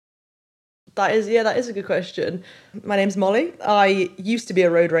That is a good question. My name's Molly. I used to be a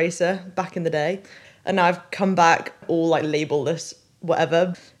road racer back in the day, and now I've come back all like labelless,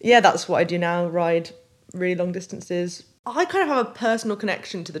 whatever. Yeah, that's what I do now, ride really long distances. I kind of have a personal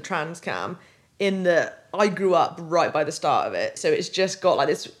connection to the Trans Cam in that I grew up right by the start of it. So it's just got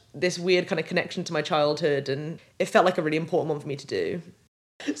like this weird kind of connection to my childhood, and it felt like a really important one for me to do.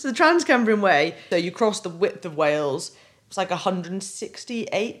 So the Cambrian Way, so you cross the width of Wales. It's like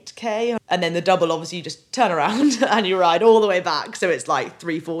 168k, and then the double, obviously you just turn around and you ride all the way back, so it's like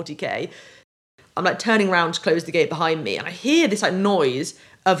 340k. I'm like turning around to close the gate behind me, and I hear this like noise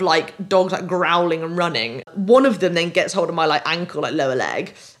of like dogs like growling and running. One of them then gets hold of my like ankle, like lower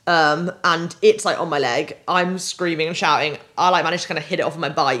leg, and it's like on my leg. I'm screaming and shouting. I like managed to kind of hit it off my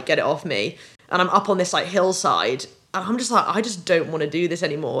bike, get it off me, and I'm up on this like hillside, and I'm just like, I just don't want to do this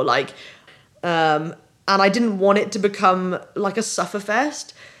anymore. And I didn't want it to become like a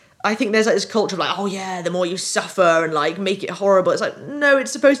sufferfest. I think there's like this culture of like, oh yeah, the more you suffer and like make it horrible. It's like, no,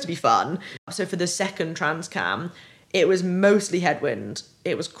 it's supposed to be fun. So for the second Trans Cam, it was mostly headwind.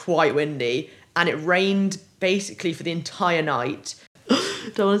 It was quite windy, and it rained basically for the entire night.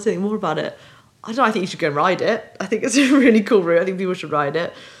 Don't want to say more about it. I don't know, I think you should go and ride it. I think it's a really cool route. I think people should ride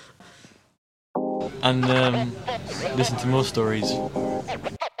it. And listen to more stories.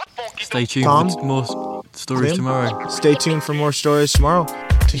 Stay tuned for more stories tomorrow. Stay tuned for more stories tomorrow.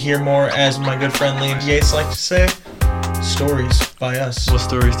 To hear more, as my good friend Liam Yates likes to say, stories by us. More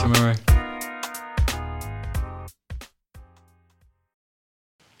stories tomorrow.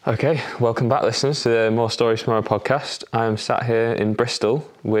 Okay, welcome back, listeners, to the More Stories Tomorrow podcast. I'm sat here in Bristol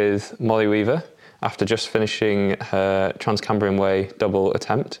with Molly Weaver after just finishing her Cambrian Way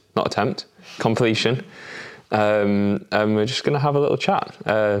completion. And we're just going to have a little chat.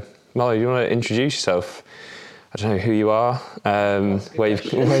 Molly, do you want to introduce yourself? I don't know who you are, where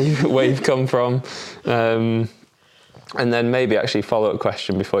you've come from, and then maybe actually follow-up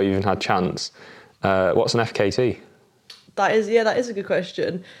question before you even had chance. What's an FKT? That is a good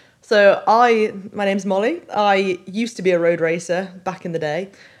question. So my name's Molly. I used to be a road racer back in the day.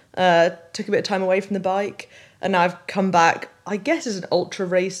 Took a bit of time away from the bike, and now I've come back, I guess, as an ultra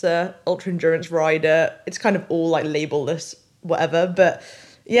racer, ultra endurance rider. It's kind of all like labelless, whatever. But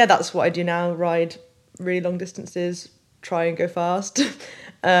yeah, that's what I do now, ride really long distances, try and go fast.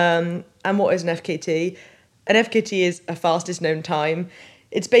 And what is an FKT? An FKT is a fastest known time.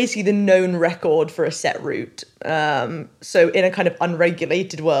 It's basically the known record for a set route. So in a kind of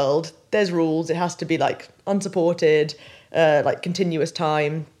unregulated world, there's rules. It has to be like unsupported, like continuous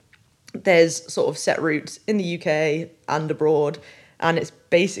time. There's sort of set routes in the UK and abroad, and it's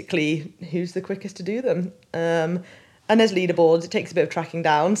basically who's the quickest to do them. And there's leaderboards. It takes a bit of tracking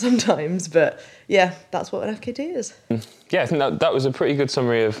down sometimes, but yeah, that's what an FKT is. Yeah, I think that was a pretty good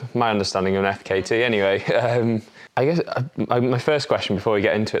summary of my understanding of an FKT anyway. I guess my first question before we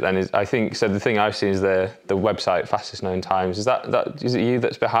get into it then is, I think, so the thing I've seen is the website Fastest Known Times. Is it you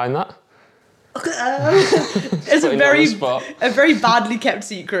that's behind that? It's a very badly kept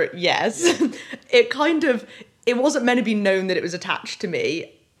secret, yes. It wasn't meant to be known that it was attached to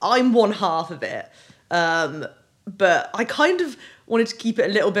me. I'm one half of it. But I kind of wanted to keep it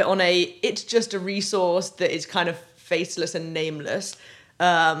a little bit on it's just a resource that is kind of faceless and nameless.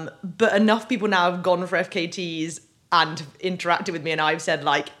 But enough people now have gone for FKTs and interacted with me, and I've said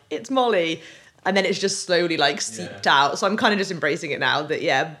like, it's Molly. And then it's just slowly like seeped out. So I'm kind of just embracing it now that,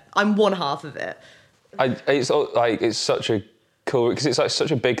 yeah, I'm one half of it. It's such a cool, because it's like such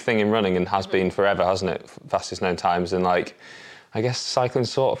a big thing in running and has been forever, hasn't it? Fastest known times. And like, I guess cycling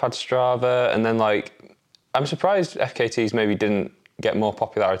sort of had Strava, and then like, I'm surprised FKTs maybe didn't get more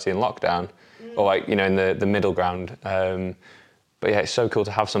popularity in lockdown or like, you know, in the middle ground. But yeah, it's so cool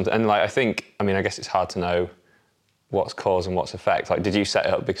to have something. And like, I guess it's hard to know what's cause and what's effect. Like, did you set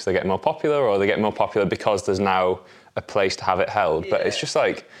it up because they get more popular, or they get more popular because there's now a place to have it held? Yeah. But it's just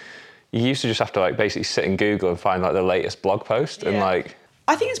like, you used to just have to like basically sit in Google and find like the latest blog post. And like,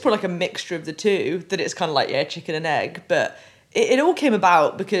 I think it's probably like a mixture of the two, that it's kind of like, yeah, chicken and egg. But it all came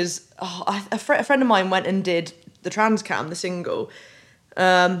about because a friend of mine went and did the Trans Cam, the single.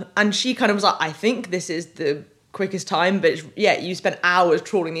 And she kind of was like, I think this is the quickest time, but you spent hours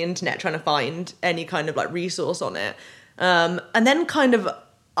trawling the internet trying to find any kind of like resource on it. And then kind of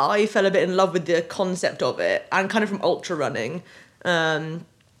I fell a bit in love with the concept of it, and kind of from ultra running.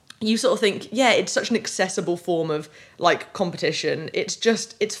 You sort of think, yeah, it's such an accessible form of like competition.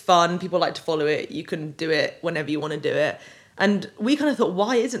 It's fun. People like to follow it. You can do it whenever you want to do it. And we kind of thought,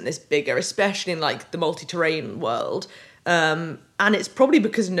 why isn't this bigger, especially in like the multi-terrain world? And it's probably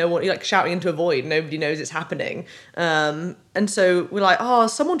because no one, like shouting into a void, nobody knows it's happening. And so we're like, oh,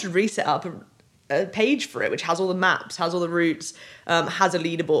 someone should reset up a page for it, which has all the maps, has all the routes, has a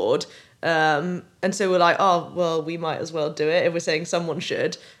leaderboard. And so we're like, oh, well, we might as well do it if we're saying someone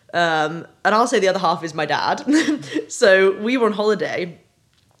should. And I'll say the other half is my dad. So we were on holiday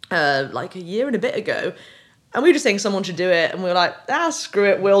like a year and a bit ago, and we were just saying someone should do it, and we were like, screw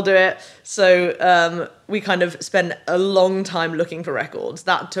it, we'll do it. So we kind of spent a long time looking for records.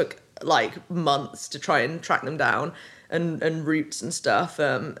 That took like months to try and track them down, and routes and stuff.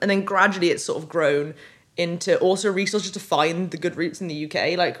 And then gradually it's sort of grown into also resources to find the good routes in the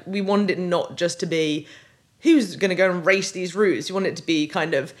UK. Like, we wanted it not just to be who's going to go and race these routes. You want it to be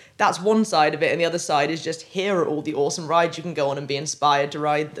kind of, that's one side of it, and the other side is just, here are all the awesome rides you can go on and be inspired to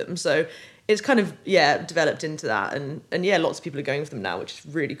ride them. So it's kind of, developed into that. And lots of people are going for them now, which is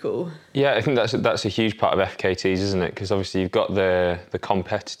really cool. Yeah, I think that's a huge part of FKTs, isn't it? Because obviously you've got the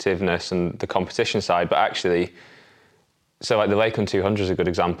competitiveness and the competition side, but actually, so like the Lakeland 200 is a good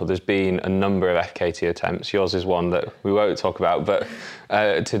example. There's been a number of FKT attempts. Yours is one that we won't talk about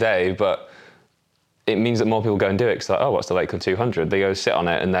today, but it means that more people go and do it, because like, oh, what's the Lakeland 200? They go sit on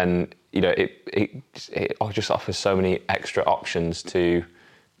it, and then, you know, it just offers so many extra options to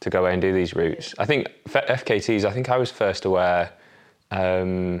go away and do these routes. I think for FKTs, I think I was first aware,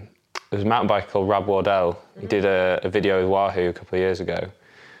 there was a mountain biker called Rab Wardell. He did a video with Wahoo a couple of years ago.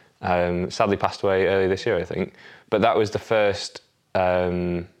 Sadly passed away early this year, I think. But that was the first,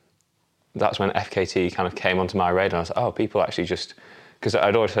 that's when FKT kind of came onto my radar. I was like, oh, people actually just, because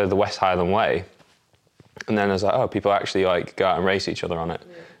I'd always heard the West Highland Way. And then I was like, oh, people actually like go out and race each other on it.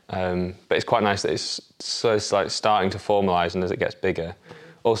 Yeah. But it's quite nice that it's like starting to formalise, and as it gets bigger.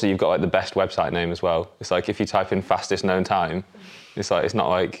 Also, you've got like the best website name as well. It's like if you type in fastest known time, it's not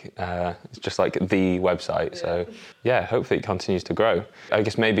like it's just like the website. So yeah, hopefully it continues to grow. I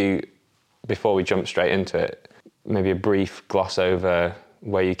guess maybe before we jump straight into it, maybe a brief gloss over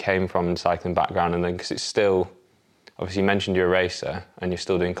where you came from and cycling background, and then, because it's still, obviously you mentioned you're a racer and you're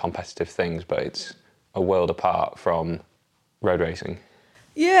still doing competitive things, but it's a world apart from road racing.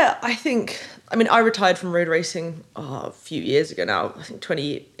 Yeah, I retired from road racing a few years ago now. I think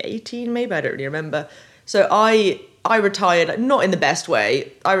 2018 maybe, I don't really remember. So I retired, not in the best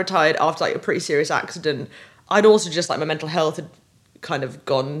way. I retired after like a pretty serious accident. I'd also just, like, my mental health had kind of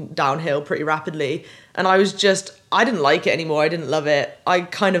gone downhill pretty rapidly, and I didn't like it anymore. I didn't love it. I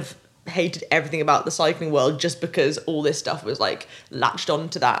kind of hated everything about the cycling world just because all this stuff was like latched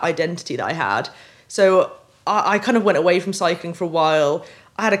onto that identity that I had. So I kind of went away from cycling for a while.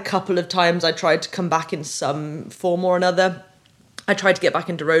 I had a couple of times I tried to come back in some form or another. I tried to get back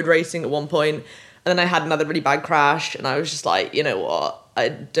into road racing at one point, and then I had another really bad crash, and I was just like, you know what, I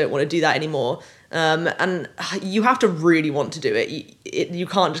don't want to do that anymore. And you have to really want to do it. You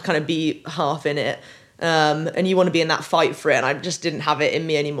can't just kind of be half in it, and you want to be in that fight for it, and I just didn't have it in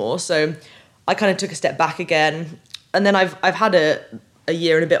me anymore. So I kind of took a step back again, and then I've had a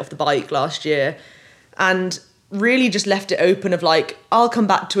year and a bit off the bike last year, and really just left it open of like, I'll come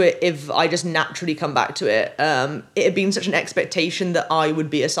back to it if I just naturally come back to it. It had been such an expectation that I would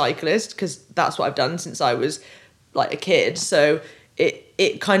be a cyclist, because that's what I've done since I was like a kid. So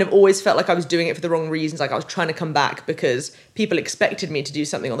it kind of always felt like I was doing it for the wrong reasons. Like, I was trying to come back because people expected me to do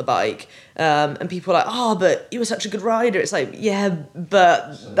something on the bike. And people were like, oh, but you were such a good rider. It's like, yeah,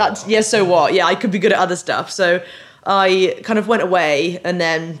 but that's, yeah, so what? Yeah, I could be good at other stuff. So I kind of went away, and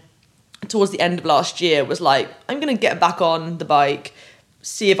then towards the end of last year was like, I'm going to get back on the bike,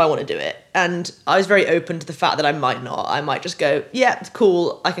 see if I want to do it. And I was very open to the fact that I might not. I might just go, yeah, it's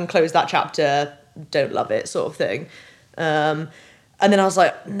cool, I can close that chapter, don't love it, sort of thing. And then I was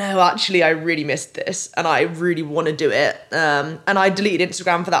like, no, actually, I really missed this, and I really want to do it. And I deleted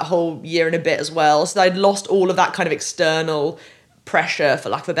Instagram for that whole year and a bit as well. So I'd lost all of that kind of external pressure, for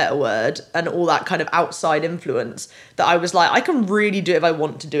lack of a better word, and all that kind of outside influence, that I was like, I can really do it if I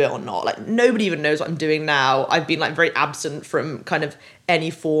want to do it or not. Like, nobody even knows what I'm doing now. I've been like very absent from kind of any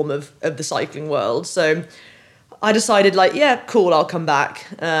form of the cycling world. So I decided like, yeah, cool, I'll come back.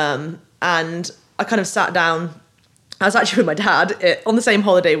 And I kind of sat down. I was actually with my dad on the same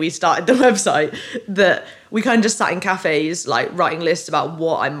holiday we started the website, that we kind of just sat in cafes, like writing lists about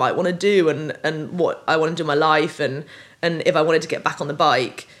what I might want to do and what I want to do in my life, and if I wanted to get back on the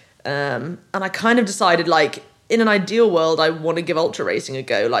bike. And I kind of decided, like, in an ideal world, I want to give ultra racing a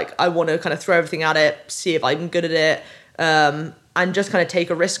go. Like, I want to kind of throw everything at it, see if I'm good at it, and just kind of take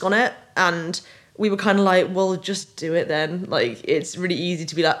a risk on it. And we were kind of like, well, just do it then. Like, it's really easy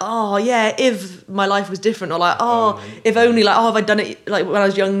to be like, oh yeah, if my life was different, or like, oh, if only, like, oh, have I done it like when I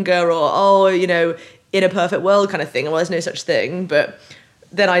was younger, or oh, you know, in a perfect world kind of thing. Well, there's no such thing, but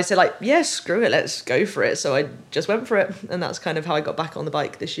then I said like, yeah, screw it, let's go for it. So I just went for it, and that's kind of how I got back on the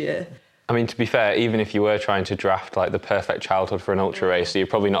bike this year. I mean, to be fair, even if you were trying to draft like the perfect childhood for an ultra race, you're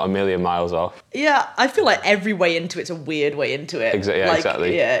probably not a million miles off. Yeah, I feel like every way into it's a weird way into it.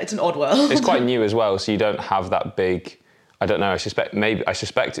 Exactly. Yeah, it's an odd world. It's quite new as well, so you don't have that big. I don't know. I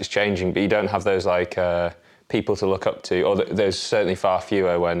suspect it's changing, but you don't have those like people to look up to, or there's certainly far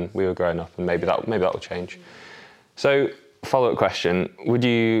fewer when we were growing up, and maybe that will change. So, follow-up question: would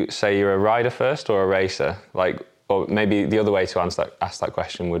you say you're a rider first or a racer? Like, or maybe the other way to ask that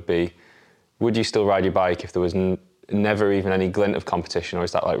question would be: would you still ride your bike if there was never even any glint of competition, or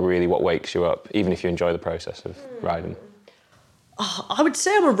is that like really what wakes you up, even if you enjoy the process of riding? I would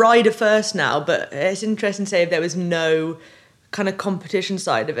say I'm a rider first now, but it's interesting to say if there was no kind of competition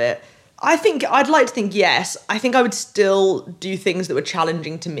side of it. I'd like to think yes. I think I would still do things that were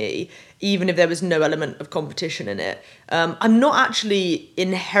challenging to me, even if there was no element of competition in it. I'm not actually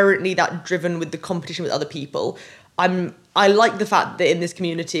inherently that driven with the competition with other people. I like the fact that in this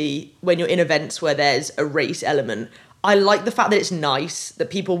community, when you're in events where there's a race element, I like the fact that it's nice, that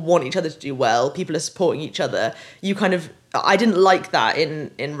people want each other to do well, people are supporting each other. I didn't like that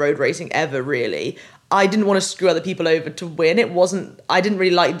in road racing ever, really. I didn't want to screw other people over to win. I didn't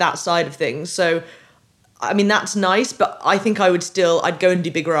really like that side of things. So, I mean, that's nice, but I think I'd go and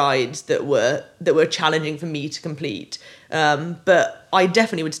do big rides that were challenging for me to complete. But I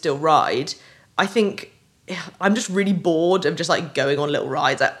definitely would still ride. I think I'm just really bored of just like going on little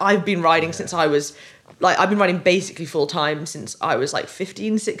rides. I've been riding since I've been riding basically full time since I was like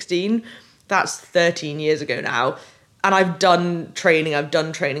 15, 16. That's 13 years ago now. And I've done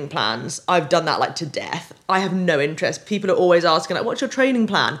training plans. I've done that like to death. I have no interest. People are always asking like, what's your training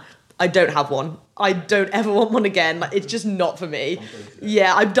plan? I don't have one. I don't ever want one again. Like, it's just not for me.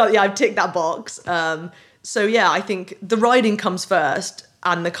 Yeah, I've ticked that box. So yeah, I think the riding comes first,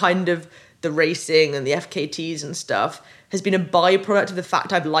 and the kind of the racing and the FKTs and stuff has been a byproduct of the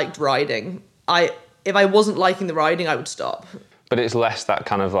fact I've liked riding. If I wasn't liking the riding, I would stop. But it's less that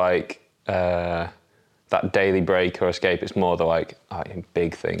kind of like that daily break or escape. It's more the like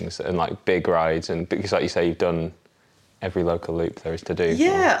big things and like big rides, and because like you say, you've done every local loop there is to do.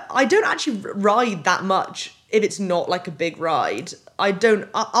 Yeah, I don't actually ride that much if it's not like a big ride.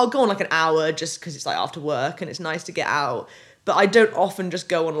 I'll go on like an hour just because it's like after work and it's nice to get out. But I don't often just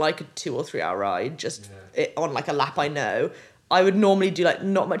go on like a 2 or 3 hour ride on like a lap I know. I would normally do like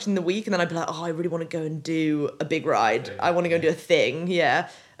not much in the week, and then I'd be like, oh, I really want to go and do a big ride. I want to go and do a thing, yeah.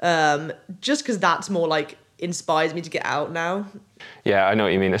 Just because that's more like inspires me to get out now. Yeah, I know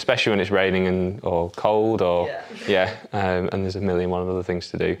what you mean, especially when it's raining or cold or and there's a million one other things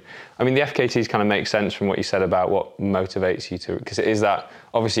to do. I mean, the FKTs kind of make sense from what you said about what motivates you to, because it is that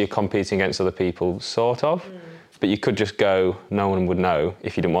obviously you're competing against other people, sort of, but you could just go, no one would know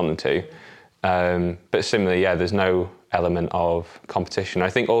if you didn't want them to. But similarly, yeah, there's no element of competition. I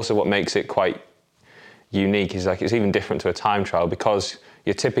think also what makes it quite unique is like it's even different to a time trial because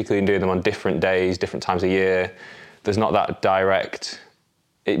you're typically doing them on different days, different times of year. There's not that direct.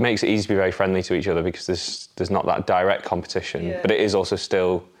 It makes it easy to be very friendly to each other because there's not that direct competition, but it is also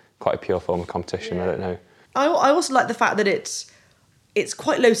still quite a pure form of competition. I don't know. I also like the fact that it's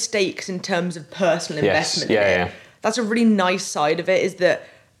quite low stakes in terms of personal investment. Yeah. That's a really nice side of it, is that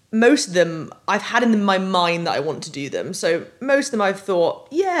most of them I've had in my mind that I want to do them. So most of them I've thought,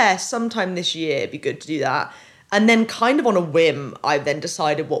 yeah, sometime this year it'd be good to do that. And then kind of on a whim, I've then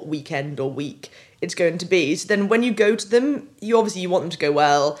decided what weekend or week it's going to be. So then when you go to them, you want them to go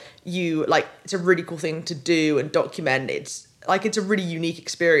well. It's a really cool thing to do and document. It's a really unique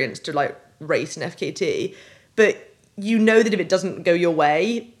experience to like race an FKT. But you know that if it doesn't go your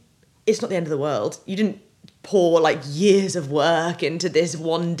way, it's not the end of the world. You didn't pour like years of work into this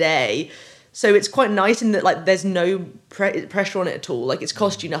one day. So it's quite nice in that like there's no pressure on it at all. Like it's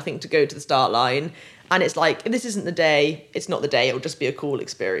cost you nothing to go to the start line. And it's like, if this isn't the day, it's not the day, it'll just be a cool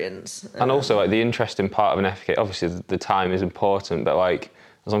experience. And also like the interesting part of an FK, obviously the time is important, but like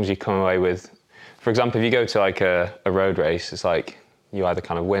as long as you come away with, for example, if you go to like a road race, it's like you either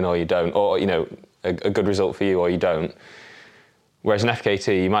kind of win or you don't, or, you know, a good result for you or you don't. Whereas an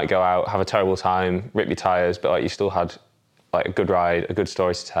FKT, you might go out, have a terrible time, rip your tyres, but like you still had like a good ride, a good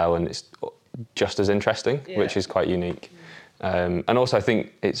story to tell, and it's just as interesting, which is quite unique. And also I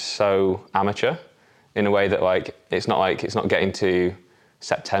think it's so amateur in a way that like it's not getting to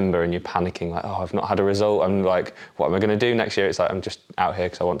September and you're panicking like, oh, I've not had a result. I'm like, what am I going to do next year? It's like I'm just out here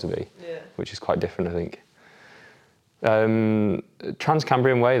because I want to be, which is quite different, I think.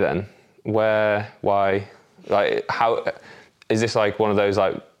 Trans-Cambrian Way then, where, why, like how, is this like one of those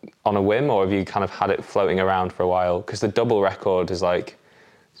like on a whim, or have you kind of had it floating around for a while? Because the double record is like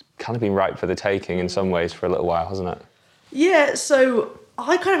kind of been ripe for the taking in some ways for a little while, hasn't it? Yeah, so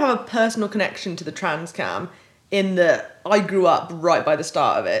I kind of have a personal connection to the Trans Cam in that I grew up right by the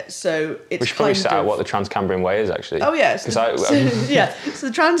start of it, so it's We should probably set out what the Trans Cambrian Way is, actually. Oh yes, so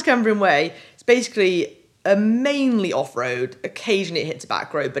the Trans Cambrian Way, it's basically a mainly off-road. Occasionally it hits a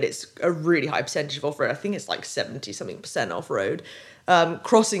back road, but it's a really high percentage of off-road. I think it's like 70-something% off-road.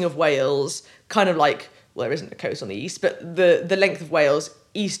 Crossing of Wales, kind of like, well, there isn't a coast on the east, but the length of Wales,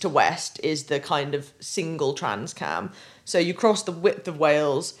 east to west, is the kind of single Trans Cam. So you cross the width of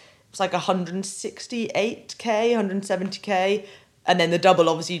Wales, it's like 168k, 170k, and then the double,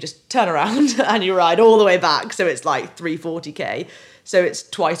 obviously, you just turn around and you ride all the way back, so it's like 340k. So it's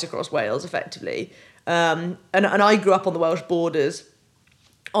twice across Wales, effectively. And I grew up on the Welsh borders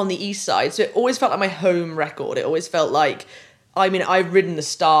on the east side, so it always felt like my home record. It always felt like, I mean, I've ridden the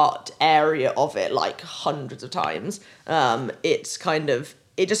start area of it like hundreds of times. It's kind of,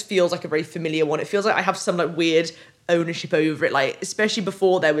 it just feels like a very familiar one. It feels like I have some like weird ownership over it, like especially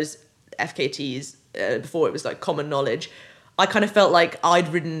before there was FKTs, before it was like common knowledge. I kind of felt like I'd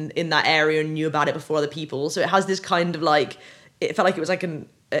ridden in that area and knew about it before other people. So it has this kind of like, it felt like it was like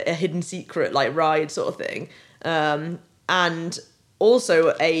a hidden secret like ride sort of thing. And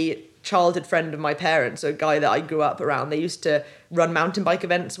also a childhood friend of my parents, a guy that I grew up around, they used to run mountain bike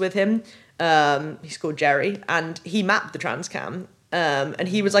events with him. He's called Jerry, and he mapped the Trans Cam. And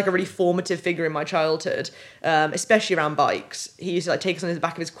he was like a really formative figure in my childhood, especially around bikes. He used to like take us on the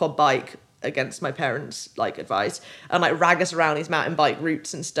back of his quad bike against my parents' like advice and like rag us around these mountain bike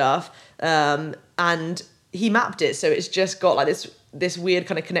routes and stuff. And he mapped it, so it's just got like this weird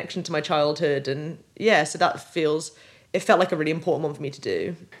kind of connection to my childhood, and yeah, so it felt like a really important one for me to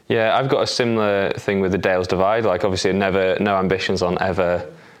do. Yeah, I've got a similar thing with the Dales Divide. Like obviously no ambitions on ever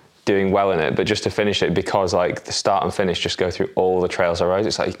doing well in it, but just to finish it, because like the start and finish just go through all the trails I rode,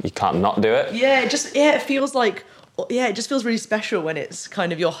 it's like you can't not do it. It feels like, it just feels really special when it's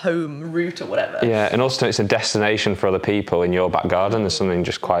kind of your home route or whatever. Yeah, and also it's a destination for other people in your back garden. There's something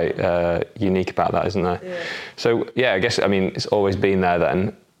just quite unique about that, isn't there? Yeah. So yeah, I guess, I mean, it's always been there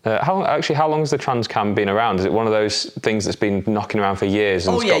then. How long has the Trans Cam been around? Is it one of those things that's been knocking around for years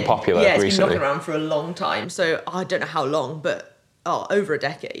and got popular recently? Yeah, it's been knocking around for a long time. So I don't know how long, but over a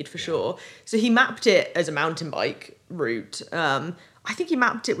decade for sure. So he mapped it as a mountain bike route. I think he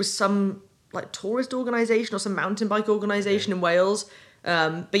mapped it with some like tourist organisation or some mountain bike organisation in Wales.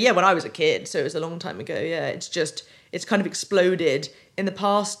 But yeah, when I was a kid, so it was a long time ago. Yeah, it's kind of exploded in the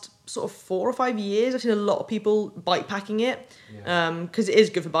past sort of 4 or 5 years. I've seen a lot of people bike packing it because it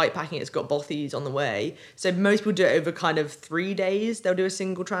is good for bike packing. It's got bothies on the way. So most people do it over kind of 3 days. They'll do a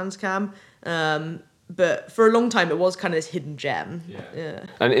single Trans Cam. But for a long time, it was kind of this hidden gem. Yeah.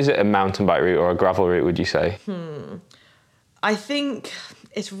 And is it a mountain bike route or a gravel route, would you say? I think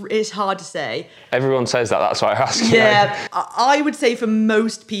it's hard to say. Everyone says that, that's why I ask. Yeah, I would say for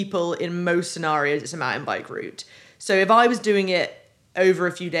most people in most scenarios, it's a mountain bike route. So if I was doing it over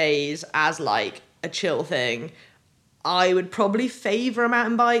a few days as like a chill thing, I would probably favour a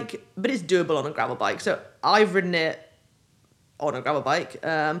mountain bike, but it's doable on a gravel bike. So I've ridden it on a gravel bike.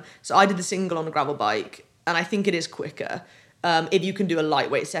 So I did the single on a gravel bike, and I think it is quicker if you can do a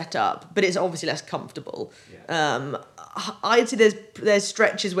lightweight setup, but it's obviously less comfortable. I'd say there's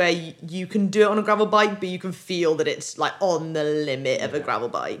stretches where you can do it on a gravel bike, but you can feel that it's like on the limit of a gravel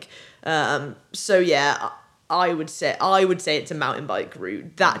bike. So yeah, I would say it's a mountain bike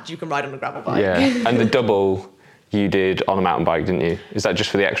route that you can ride on a gravel bike. Yeah, and the double you did on a mountain bike, didn't you? Is that just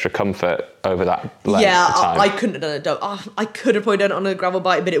for the extra comfort over that length of time? I couldn't have done it double. I could have probably done it on a gravel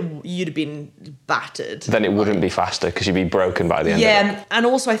bike, but you'd have been battered. Then it wouldn't be faster because you'd be broken by the end of it. Yeah, and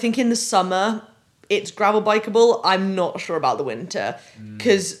also I think in the summer, it's gravel bikeable. I'm not sure about the winter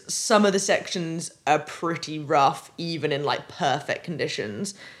because some of the sections are pretty rough, even in like perfect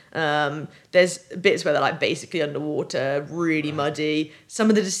conditions. There's bits where they're like basically underwater, really muddy. Some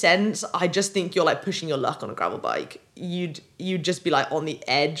of the descents, I just think you're like pushing your luck on a gravel bike. You'd just be like on the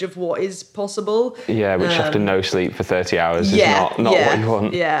edge of what is possible. Yeah, which after no sleep for 30 hours is not what you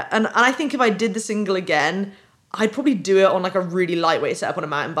want. Yeah, and I think if I did the single again, I'd probably do it on like a really lightweight setup on a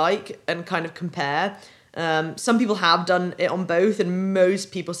mountain bike and kind of compare. Some people have done it on both, and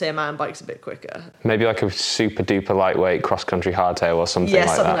most people say a mountain bike's a bit quicker. Maybe like a super duper lightweight cross-country hardtail or something like that.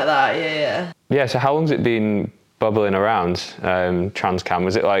 Yeah, something like that, yeah. Yeah, so how long's it been bubbling around, Trans Cam?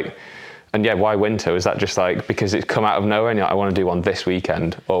 Was it like, and yeah, why winter? Was that just like because it's come out of nowhere and you're like, I want to do one this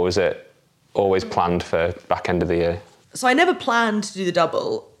weekend? Or was it always planned for back end of the year? So I never planned to do the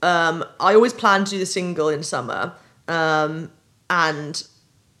double. I always planned to do the single in summer. And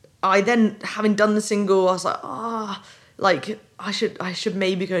I then, having done the single, I was like, I should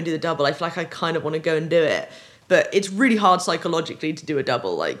maybe go and do the double. I feel like I kind of want to go and do it. But it's really hard psychologically to do a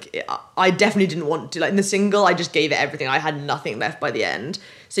double. Like, I definitely didn't want to. Like, in the single, I just gave it everything. I had nothing left by the end.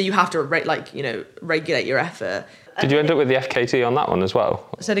 So you have to, regulate your effort. Did you end up with the FKT on that one as well?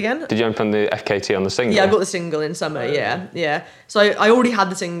 Say it again? Did you end up on the FKT on the single? Yeah, I got the single in summer, yeah. So I already had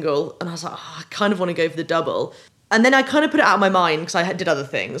the single, and I was like, I kind of want to go for the double. And then I kind of put it out of my mind because I did other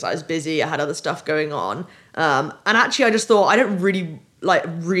things. I was busy, I had other stuff going on. And actually, I just thought, I don't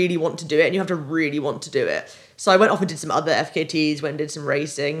really want to do it, and you have to really want to do it. So I went off and did some other FKTs, went and did some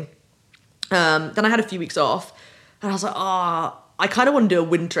racing. Then I had a few weeks off, and I was like, I kind of want to do a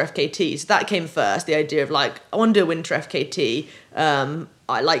winter FKT. So that came first, the idea of I want to do a winter FKT.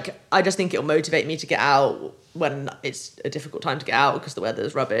 I just think it'll motivate me to get out when it's a difficult time to get out because the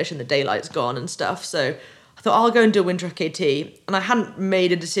weather's rubbish and the daylight's gone and stuff. So I thought I'll go and do a winter FKT, and I hadn't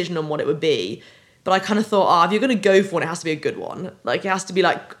made a decision on what it would be. But I kind of thought, if you're going to go for one, it has to be a good one. Like, it has to be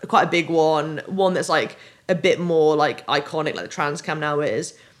quite a big one that's a bit more iconic, like the Trans Cam now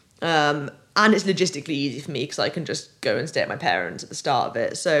is. And it's logistically easy for me because I can just go and stay at my parents' at the start of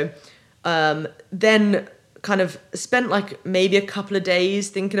it. So then kind of spent maybe a couple of days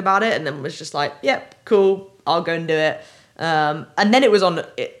thinking about it, and then was just like, yep, cool, I'll go and do it. And then it was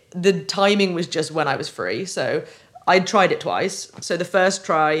the timing was just when I was free. So I tried it twice. So the first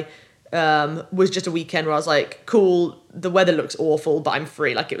try was just a weekend where I was like, cool, the weather looks awful, but I'm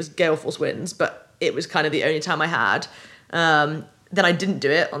free. It was gale force winds, but it was kind of the only time I had. Then I didn't do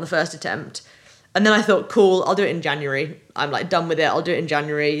it on the first attempt. And then I thought, cool, I'll do it in January. I'm done with it. I'll do it in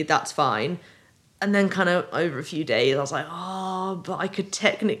January. That's fine. And then kind of over a few days, I was like, but I could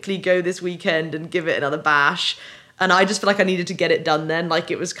technically go this weekend and give it another bash. And I just feel like I needed to get it done then.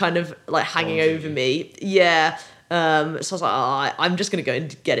 It was kind of hanging over me. Yeah. So I was like, I'm just going to go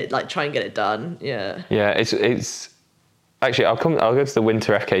and get it, try and get it done. Yeah. Yeah, it's actually, I'll go to the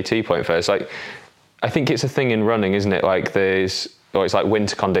winter FKT point first. I think it's a thing in running, isn't it? It's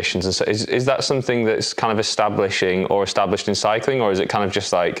winter conditions and so. Is that something that's kind of established in cycling, or is it kind of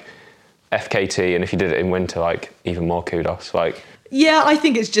just FKT, and if you did it in winter, even more kudos? Yeah, I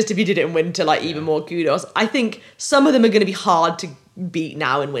think it's just if you did it in winter, even more kudos. I think some of them are going to be hard to beat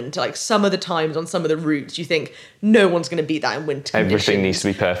now in winter. Some of the times on some of the routes, you think no one's going to beat that in winter conditions. Everything needs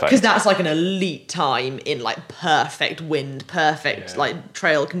to be perfect. Because that's an elite time in perfect wind, perfect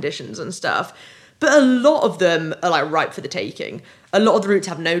trail conditions and stuff. But a lot of them are ripe for the taking. A lot of the routes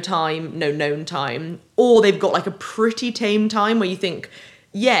have no time, no known time, or they've got a pretty tame time where you think,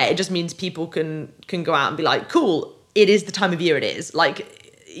 yeah, it just means people can go out and be cool, it is the time of year it is.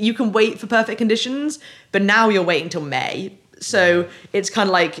 You can wait for perfect conditions, but now you're waiting till May. So it's kind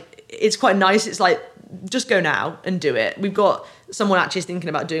of it's quite nice. It's just go now and do it. We've got someone actually thinking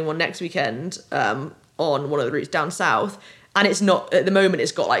about doing one next weekend on one of the routes down south. And it's not, at the moment,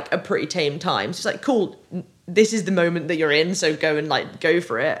 it's got a pretty tame time. So it's cool, this is the moment that you're in, so go and go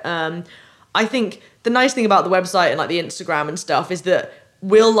for it. I think the nice thing about the website and the Instagram and stuff is that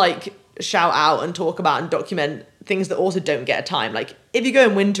we'll shout out and talk about and document things that also don't get a time. If you go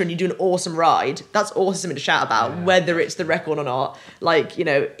in winter and you do an awesome ride, that's also something to shout about, whether it's the record or not.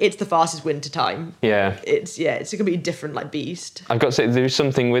 It's the fastest winter time. Yeah. It's a completely different beast. I've got to say, there's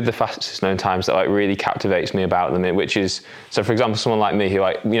something with the fastest known times that really captivates me about them, which is, so for example, someone like me who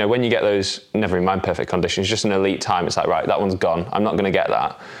when you get those, never in mind perfect conditions, just an elite time, it's right, that one's gone. I'm not going to get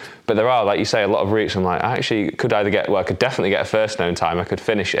that. But there are, you say, a lot of routes I'm I actually could either get, I could definitely get a first known time, I could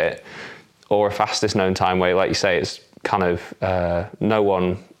finish it, or a fastest known time where, you say, it's kind of no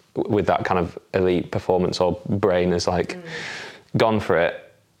one with that kind of elite performance or brain has gone for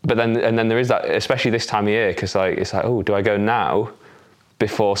it. But then there is that, especially this time of year, because it's do I go now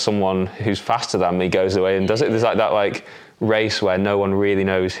before someone who's faster than me goes away and does it? There's that race where no one really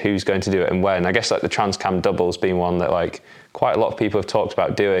knows who's going to do it and when. I guess the Transcam doubles being one that quite a lot of people have talked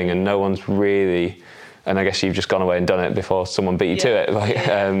about doing, and no one's really, and I guess you've just gone away and done it before someone beat you to it.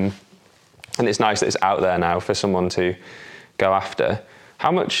 And it's nice that it's out there now for someone to go after.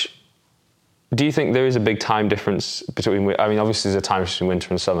 How much do you think there is a big time difference between, obviously there's a time difference between winter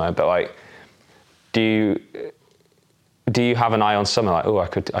and summer, but do you have an eye on summer?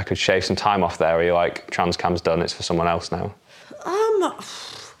 I could shave some time off there, or you're Transcam's done, it's for someone else now?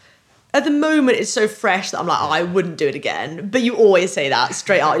 At the moment, it's so fresh that I'm I wouldn't do it again. But you always say that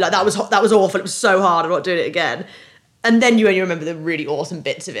straight out. That was awful. It was so hard. I'm not doing it again. And then you only remember the really awesome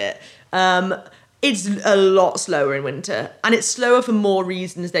bits of it. It's a lot slower in winter, and it's slower for more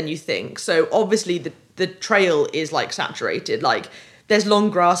reasons than you think. So obviously the trail is saturated. there's long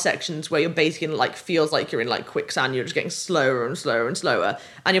grass sections where you're basically in, like, feels like you're in like quicksand. You're just getting slower and slower and slower,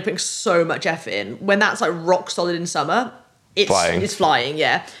 and you're putting so much effort in. When that's like rock solid in summer, it's flying,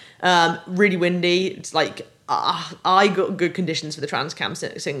 yeah. Really windy. It's like I got good conditions for the Transcam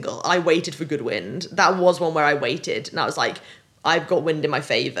single. I waited for good wind. That was one where I waited, and I was like, I've got wind in my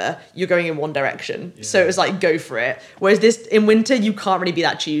favour. You're going in one direction. Yeah. So it was like, go for it. Whereas this, in winter, you can't really be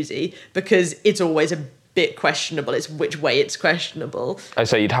that choosy because it's always a bit questionable. It's which way it's questionable. I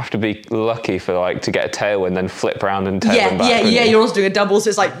say you'd have to be lucky for like to get a tailwind, then flip around and tailwind back. Yeah. You're also doing a double, so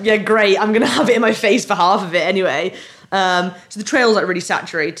it's like, yeah, great. I'm gonna have it in my face for half of it anyway. So the trail's like really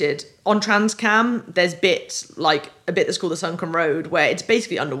saturated. On Transcam, there's bits like a bit that's called the Sunken Road, where it's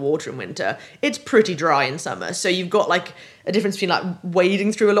basically underwater in winter. It's pretty dry in summer, so you've got like a difference between like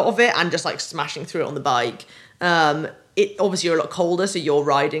wading through a lot of it and just like smashing through it on the bike. It obviously you're a lot colder, so you're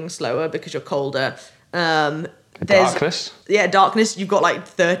riding slower because you're colder. Darkness. Yeah, darkness. You've got like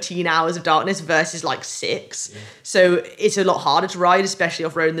 13 hours of darkness versus like 6. Yeah. So it's a lot harder to ride, especially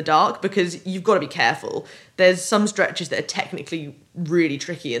off road in the dark, because you've got to be careful. There's some stretches that are technically really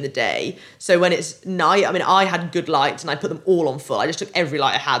tricky in the day. So when it's night, I mean, I had good lights and I put them all on full. I just took every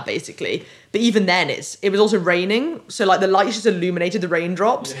light I had basically. But even then it was also raining. So like the lights just illuminated the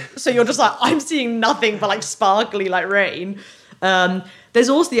raindrops. Yeah. So you're just like, I'm seeing nothing but like sparkly like rain. There's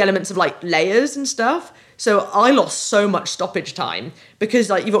also the elements of like layers and stuff. So I lost so much stoppage time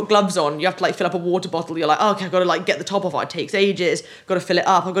because like you've got gloves on, you have to like fill up a water bottle. You're like, oh, okay, I've got to like get the top off. It takes ages. Got to fill it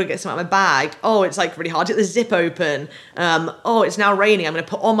up. I've got to get some out of my bag. Oh, it's like really hard to get the zip open. Oh, it's now raining. I'm going to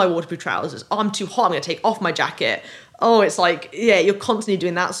put on my waterproof trousers. Oh, I'm too hot. I'm going to take off my jacket. Oh, it's like, yeah, you're constantly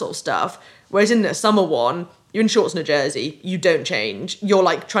doing that sort of stuff. Whereas in a summer one, you're in shorts and a jersey. You don't change. You're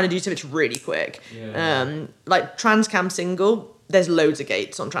like trying to do something really quick. Yeah. Like Transcam single, there's loads of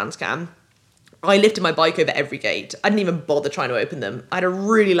gates on Transcam. I lifted my bike over every gate. I didn't even bother trying to open them. I had a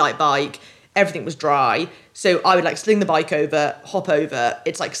really light bike. Everything was dry. So I would like sling the bike over, hop over.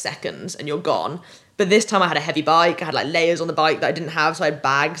 It's like seconds and you're gone. But this time I had a heavy bike. I had like layers on the bike that I didn't have. So I had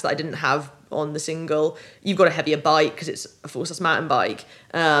bags that I didn't have on the single. You've got a heavier bike because it's a full-size mountain bike.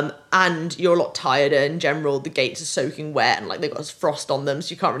 And you're a lot tireder in general. The gates are soaking wet and like they've got frost on them.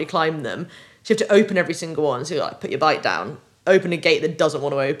 So you can't really climb them. So you have to open every single one. So you like put your bike down, open a gate that doesn't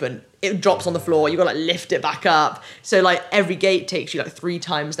want to open. It drops on the floor. You've got to like lift it back up. So like every gate takes you like 3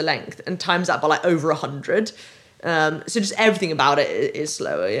 times the length and times that by like over 100. So just everything about it is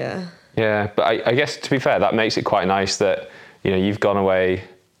slower, yeah. Yeah, but I guess to be fair, that makes it quite nice that, you know, you've gone away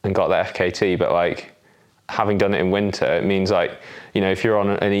and got the FKT, but like having done it in winter, it means like, you know, if you're on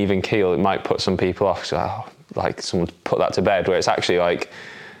an even keel, it might put some people off. So, like someone put that to bed, where it's actually like,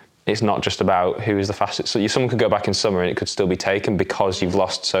 it's not just about who is the fastest. So someone could go back in summer and it could still be taken because you've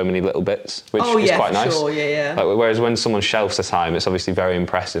lost so many little bits, which is quite nice. Sure, yeah. Like, whereas when someone shelves the time, it's obviously very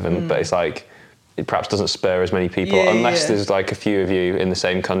impressive, but it's like it perhaps doesn't spur as many people unless there's like a few of you in the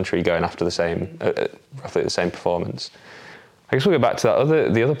same country going after the same, roughly the same performance. I guess we'll go back to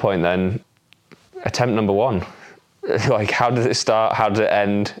the other point then. Attempt number 1. Like, how did it start? How did it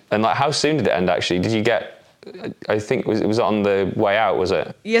end? And like, how soon did it end? Actually, did you get? I think it was on the way out, was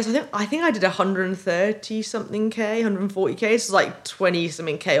it? Yes, I think I did 130 something K, 140 K. So it's like 20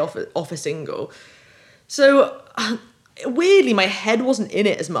 something K off a single. So weirdly, my head wasn't in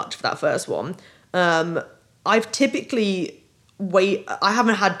it as much for that first one. I've typically I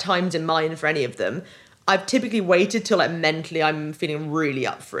haven't had times in mind for any of them. I've typically waited till like mentally I'm feeling really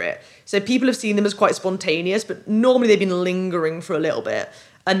up for it. So people have seen them as quite spontaneous, but normally they've been lingering for a little bit.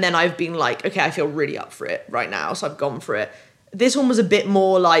 And then I've been like, okay, I feel really up for it right now. So I've gone for it. This one was a bit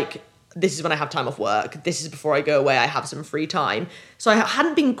more like, this is when I have time off work. This is before I go away. I have some free time. So I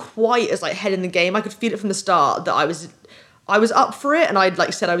hadn't been quite as like head in the game. I could feel it from the start that I was up for it and I'd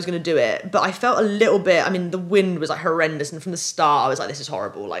like said I was going to do it. But I felt a little bit, I mean, the wind was like horrendous. And from the start, I was like, this is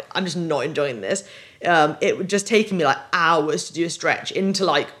horrible. Like, I'm just not enjoying this. It would just taken me like hours to do a stretch into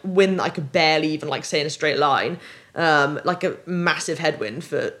like wind that I could barely even like say in a straight line. Like a massive headwind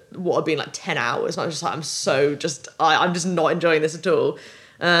for what had been like 10 hours. And I was just like, I'm just not enjoying this at all.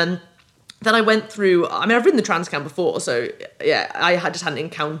 Then I went through, I mean, I've ridden the Transcam before, so yeah, I just hadn't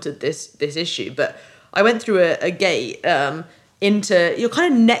encountered this issue, but I went through a gate, you're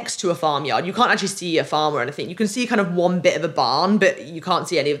kind of next to a farmyard. You can't actually see a farm or anything. You can see kind of one bit of a barn, but you can't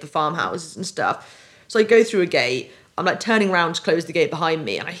see any of the farmhouses and stuff. So I go through a gate, I'm like turning around to close the gate behind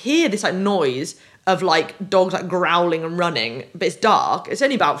me, and I hear this like noise of like dogs like growling and running, but it's dark. It's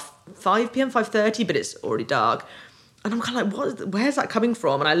only about 5 p.m, 5:30, but it's already dark. And I'm kind of like, where's that coming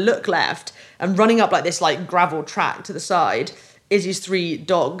from? And I look left, and running up like this like gravel track to the side is these 3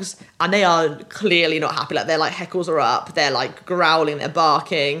 dogs, and they are clearly not happy. Like, their like heckles are up, they're like growling, they're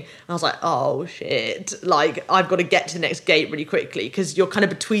barking. And I was like, oh shit, like I've got to get to the next gate really quickly, because you're kind of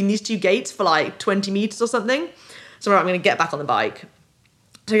between these 2 gates for like 20 meters or something. So I'm going to get back on the bike.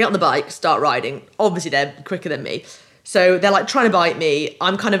 So I get on the bike, start riding. Obviously they're quicker than me. So they're like trying to bite me.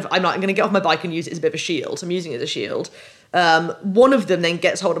 I'm like, I'm going to get off my bike and use it as a bit of a shield. So I'm using it as a shield. One of them then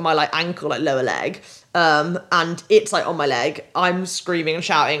gets hold of my like ankle, like lower leg. And it's like on my leg. I'm screaming and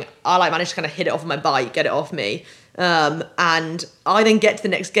shouting. I like managed to kind of hit it off my bike, get it off me. And I then get to the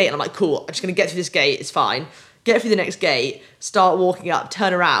next gate and I'm like, cool, I'm just going to get through this gate. It's fine. Get through the next gate, start walking up,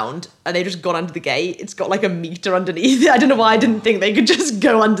 turn around, and they've just gone under the gate. It's got like a meter underneath it. I don't know why I didn't think they could just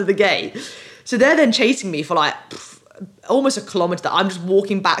go under the gate. So they're then chasing me for like almost a kilometre. I'm just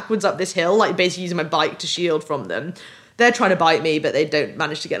walking backwards up this hill, like basically using my bike to shield from them. They're trying to bite me, but they don't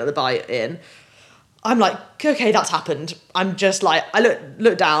manage to get another bite in. I'm like, okay, that's happened. I'm just like, I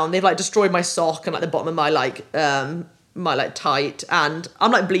look down. They've like destroyed my sock and like the bottom of my like tight, and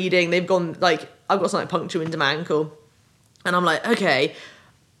I'm like bleeding. They've gone like, I've got something puncture into my ankle, and I'm like, okay,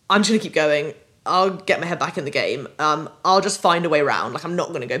 I'm just gonna keep going. I'll get my head back in the game. I'll just find a way around. Like, I'm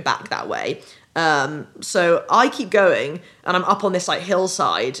not gonna go back that way. So I keep going, and I'm up on this like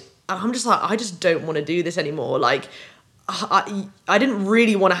hillside, and I'm just like, I just don't want to do this anymore. Like, I didn't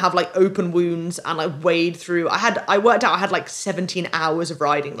really want to have like open wounds and like wade through. I worked out I had like 17 hours of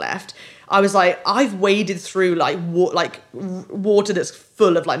riding left. I was like, I've waded through like water that's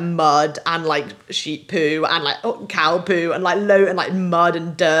full of like mud and like sheep poo and like cow poo and like mud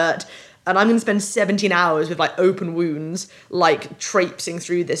and dirt. And I'm going to spend 17 hours with like open wounds, like traipsing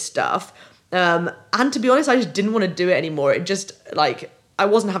through this stuff. And to be honest, I just didn't want to do it anymore. It just like, I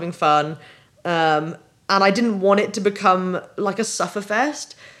wasn't having fun. And I didn't want it to become like a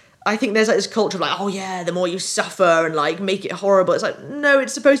sufferfest. I think there's like this culture of like, oh yeah, the more you suffer and like make it horrible. It's like, no,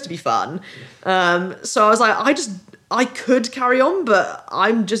 it's supposed to be fun. So I was like, I could carry on, but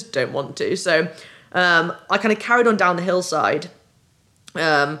I just don't want to. So I kind of carried on down the hillside,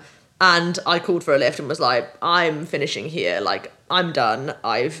 and I called for a lift and was like, I'm finishing here. Like, I'm done.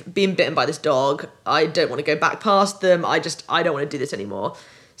 I've been bitten by this dog. I don't want to go back past them. I don't want to do this anymore.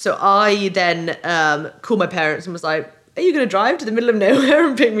 So I then called my parents and was like, are you going to drive to the middle of nowhere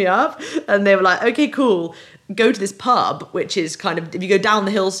and pick me up? And they were like, okay, cool. Go to this pub, which is kind of, if you go down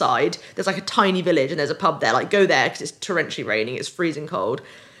the hillside, there's like a tiny village and there's a pub there. Like, go there because it's torrentially raining. It's freezing cold.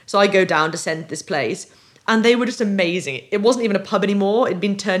 So I go down, descend this place. And they were just amazing. It wasn't even a pub anymore. It'd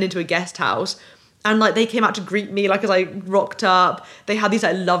been turned into a guest house. And like, they came out to greet me, like, as I rocked up. They had these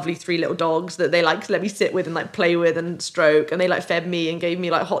like lovely 3 little dogs that they like let me sit with and like play with and stroke. And they like fed me and gave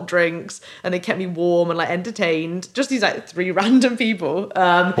me like hot drinks, and they kept me warm and like entertained. Just these like 3 random people.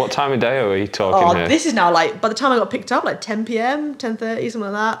 What time of day are we talking here? This is now like, by the time I got picked up, like 10 p.m, 10:30,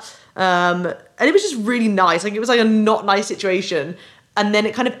 something like that. And it was just really nice. Like, it was like a not nice situation. And then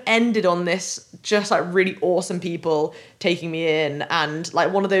it kind of ended on this just like really awesome people taking me in, and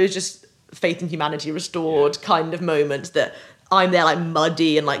like one of those just faith in humanity restored kind of moments that I'm there like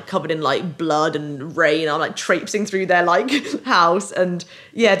muddy and like covered in like blood and rain. I'm like traipsing through their like house, and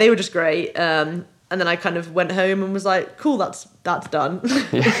yeah, they were just great. And then I kind of went home and was like, cool, that's done.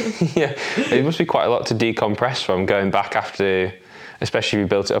 Yeah, it must be quite a lot to decompress from going back after, especially if you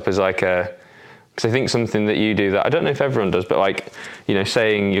built it up as like a, because I think something that you do that I don't know if everyone does, but like, you know,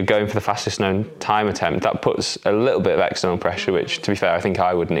 saying you're going for the fastest known time attempt, that puts a little bit of external pressure, which to be fair, I think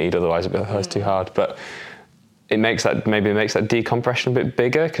I would need, otherwise it'd be like, oh, it's too hard. But it makes that decompression a bit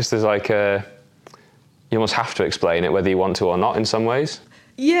bigger, because there's like you almost have to explain it whether you want to or not in some ways.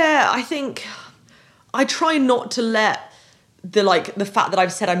 Yeah, I think I try not to let the fact that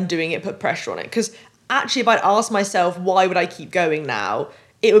I've said I'm doing it put pressure on it, because actually if I'd asked myself why would I keep going now,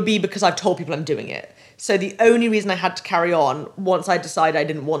 it would be because I've told people I'm doing it. So the only reason I had to carry on once I decided I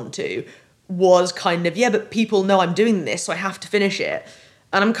didn't want to was kind of, yeah, but people know I'm doing this, so I have to finish it.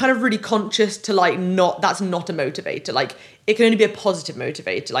 And I'm kind of really conscious to like that's not a motivator. Like, it can only be a positive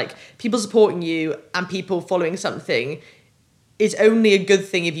motivator. Like, people supporting you and people following something is only a good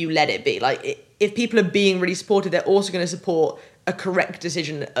thing if you let it be. Like, if people are being really supportive, they're also going to support a correct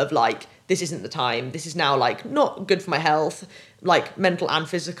decision of like, this isn't the time, this is now like not good for my health, like mental and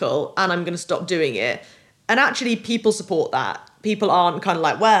physical, and I'm going to stop doing it. And actually people support that. People aren't kind of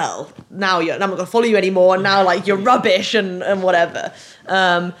like, well, now I'm not going to follow you anymore, and now like you're rubbish and whatever.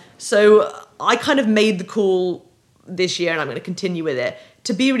 So I kind of made the call this year, and I'm going to continue with it,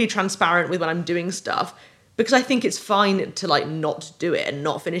 to be really transparent with when I'm doing stuff, because I think it's fine to like not do it and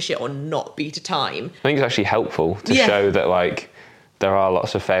not finish it or not beat a time. I think it's actually helpful to show that like there are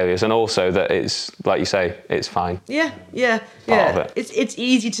lots of failures, and also that it's, like you say, it's fine. Yeah. Part of it. It's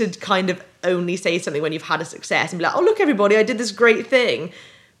easy to kind of only say something when you've had a success and be like, oh, look, everybody, I did this great thing.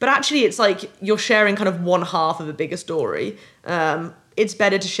 But actually, it's like you're sharing kind of one half of a bigger story. It's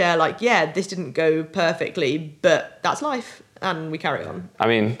better to share like, yeah, this didn't go perfectly, but that's life, and we carry on. I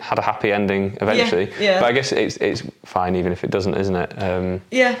mean, had a happy ending eventually. Yeah. But I guess it's fine even if it doesn't, isn't it?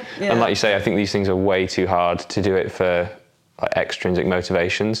 Yeah. And like you say, I think these things are way too hard to do it for like extrinsic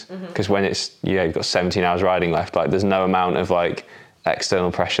motivations, because when it's, you've got 17 hours riding left, like there's no amount of like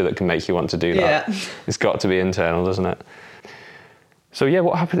external pressure that can make you want to do that. Yeah. It's got to be internal, doesn't it? So yeah,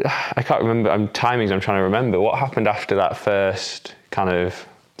 what happened? I can't remember. Timings. I'm trying to remember what happened after that first kind of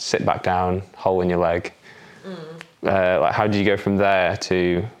sit back down, hole in your leg. Like, how did you go from there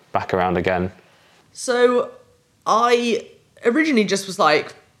to back around again? So I originally just was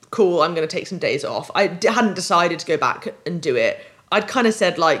like, cool, I'm going to take some days off. I hadn't decided to go back and do it. I'd kind of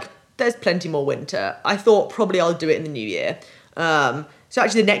said like, there's plenty more winter. I thought probably I'll do it in the new year. So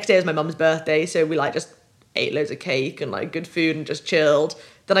actually the next day was my mum's birthday. So we like just ate loads of cake and like good food and just chilled.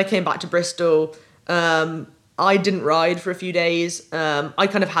 Then I came back to Bristol. I didn't ride for a few days. I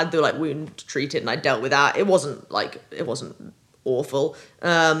kind of had the like wound treated and I dealt with that. It wasn't awful.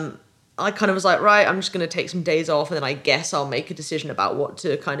 I kind of was like, right, I'm just going to take some days off and then I guess I'll make a decision about what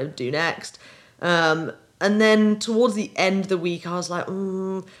to kind of do next. And then towards the end of the week, I was like,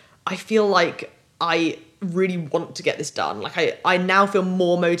 I feel like I really want to get this done. Like I now feel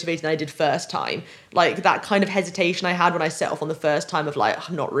more motivated than I did first time. Like that kind of hesitation I had when I set off on the first time of like,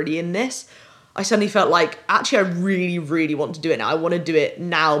 I'm not really in this. I suddenly felt like, actually, I really, really want to do it now. I want to do it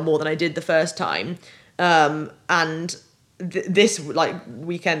now more than I did the first time. And this like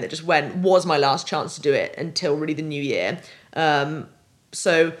weekend that just went was my last chance to do it until really the new year.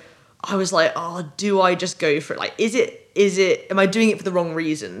 So I was like, oh, do I just go for it? Like, am I doing it for the wrong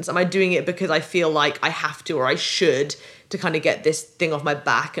reasons? Am I doing it because I feel like I have to or I should to kind of get this thing off my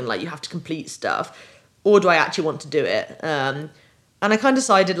back and like you have to complete stuff? Or do I actually want to do it? And I kind of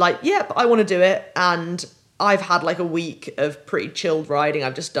decided like, yep, I want to do it. And I've had like a week of pretty chilled riding.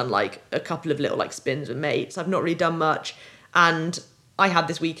 I've just done like a couple of little like spins with mates. I've not really done much. And I had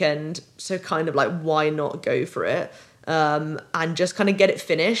this weekend, so kind of like, why not go for it? And just kind of get it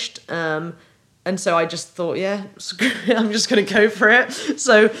finished. And so I just thought, yeah, screw it, I'm just going to go for it.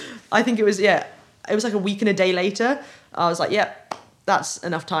 So I think it was like a week and a day later. I was like, yeah, that's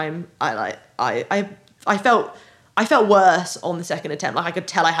enough time. I felt worse on the second attempt. Like I could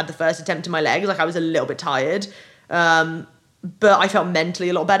tell I had the first attempt in my legs. Like I was a little bit tired. But I felt mentally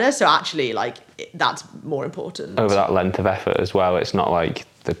a lot better. So actually, like, that's more important. Over that length of effort as well, it's not like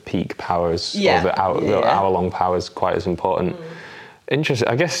the peak powers or the hour-long powers quite as important. Interesting.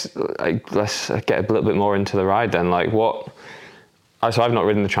 I guess let's get a little bit more into the ride then. Like so I've not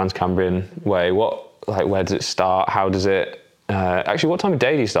ridden the Cambrian way. Where does it start? How does it... actually, what time of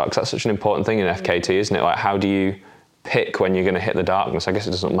day do you start? Because that's such an important thing in FKT, isn't it? Like, how do you pick when you're going to hit the darkness? I guess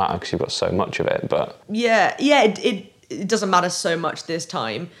it doesn't matter because you've got so much of it, but... It doesn't matter so much this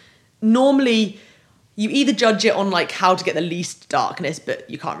time. Normally, you either judge it on like how to get the least darkness, but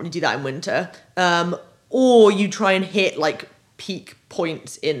you can't really do that in winter, or you try and hit like peak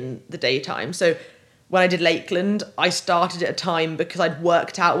points in the daytime. So when I did Lakeland, I started at a time because I'd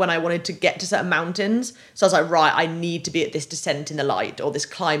worked out when I wanted to get to certain mountains. So I was like, right, I need to be at this descent in the light or this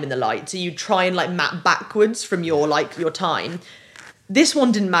climb in the light. So you try and like map backwards from your time. This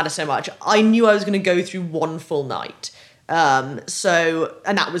one didn't matter so much. I knew I was going to go through one full night. And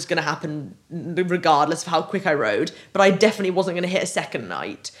that was going to happen regardless of how quick I rode, but I definitely wasn't going to hit a second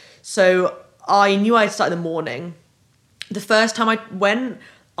night. So I knew I'd start in the morning. The first time I went,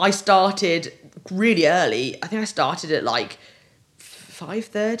 I started really early. I think I started at like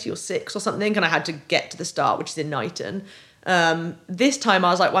 5:30 or 6 or something, and I had to get to the start, which is in Knighton. This time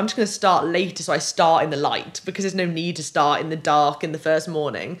I was like, well, I'm just going to start later, so I start in the light, because there's no need to start in the dark in the first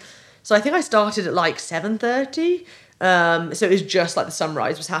morning. So I think I started at like 7:30. So it was just like the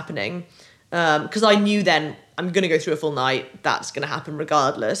sunrise was happening. Because I knew then I'm going to go through a full night. That's going to happen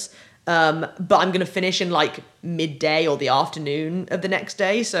regardless. But I'm going to finish in like midday or the afternoon of the next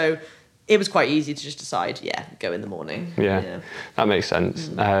day. So it was quite easy to just decide, go in the morning. Yeah. That makes sense.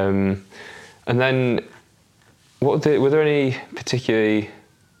 And then were there any particularly...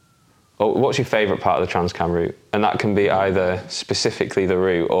 what's your favourite part of the Trans-Cam route? And that can be either specifically the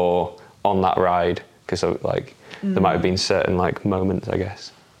route or on that ride, because like there might have been certain like moments, I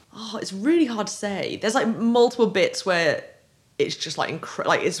guess. Oh, it's really hard to say. There's like multiple bits where it's just like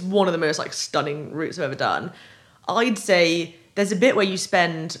it's one of the most like stunning routes I've ever done. I'd say there's a bit where you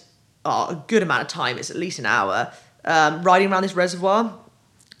spend a good amount of time. It's at least an hour riding around this reservoir.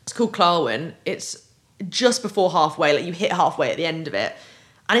 It's called Clarwin. It's just before halfway, like you hit halfway at the end of it.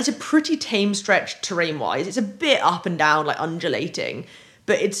 And it's a pretty tame stretch terrain-wise. It's a bit up and down, like undulating.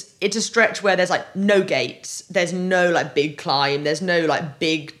 But it's a stretch where there's like no gates. There's no like big climb. There's no like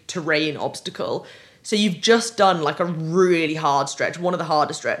big terrain obstacle. So you've just done like a really hard stretch, one of the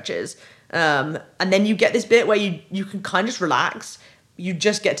hardest stretches. And then you get this bit where you can kind of just relax. You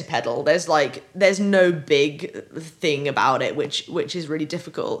just get to pedal. There's no big thing about it, which is really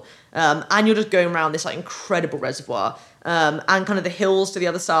difficult. And you're just going around this like incredible reservoir. And kind of the hills to the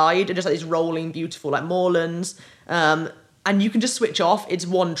other side are just like these rolling, beautiful like moorlands. And you can just switch off. It's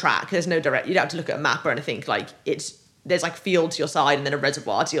one track. There's no direct. You don't have to look at a map or anything. Like there's like field to your side and then a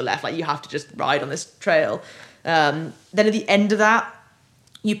reservoir to your left. Like you have to just ride on this trail. Then at the end of that,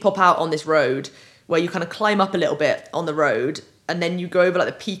 you pop out on this road where you kind of climb up a little bit on the road, and then you go over like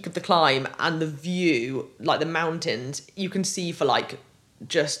the peak of the climb and the view, like the mountains. You can see for like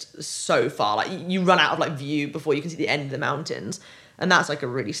just so far. Like you run out of like view before you can see the end of the mountains. And that's like a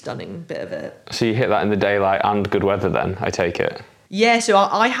really stunning bit of it. So you hit that in the daylight and good weather then, I take it? Yeah, so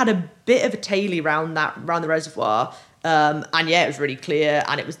I had a bit of a tailie round the reservoir. And yeah, it was really clear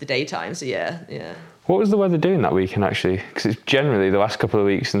and it was the daytime. So yeah. What was the weather doing that weekend actually? Because it's generally the last couple of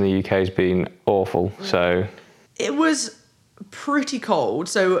weeks in the UK has been awful. So it was pretty cold.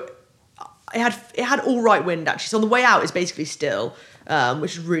 So it had all right wind actually. So on the way out it's basically still,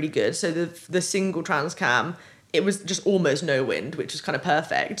 which is really good. So the single Transcam, it was just almost no wind, which was kind of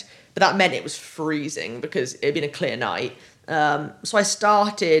perfect. But that meant it was freezing because it had been a clear night. So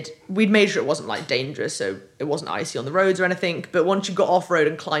we'd made sure it wasn't like dangerous, so it wasn't icy on the roads or anything. But once you got off-road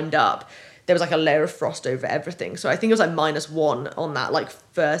and climbed up, there was like a layer of frost over everything. So I think it was like -1 on that like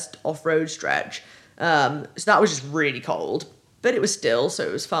first off-road stretch. So that was just really cold, but it was still, so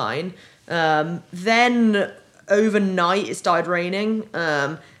it was fine. Then overnight it started raining.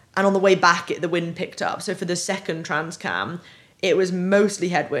 And on the way back, the wind picked up. So for the second Transcam, it was mostly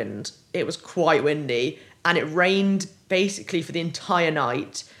headwind. It was quite windy. And it rained basically for the entire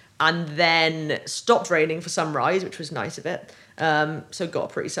night. And then stopped raining for sunrise, which was nice of it. So got a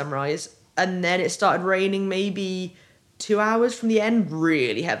pretty sunrise. And then it started raining maybe 2 hours from the end,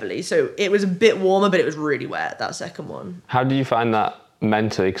 really heavily. So it was a bit warmer, but it was really wet, that second one. how did you find that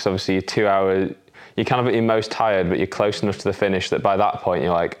mentally? Because obviously you're 2 hours... You're kind of at your most tired, but you're close enough to the finish that by that point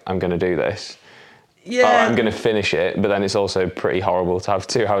you're like, I'm going to do this. Yeah. I'm going to finish it, but then it's also pretty horrible to have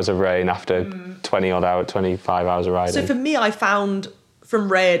 2 hours of rain after 25 hours of riding. So for me, I found from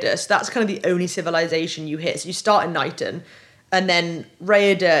Rhayader, that's kind of the only civilization you hit. So you start in Knighton, and then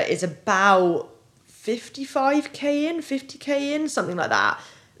Rhayader is about 50k in, something like that.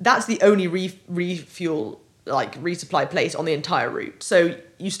 That's the only refuel, like resupply place on the entire route. So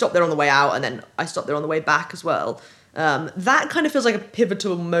you stop there on the way out, and then I stopped there on the way back as well. That kind of feels like a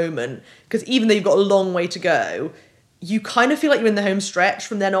pivotal moment, because even though you've got a long way to go, you kind of feel like you're in the home stretch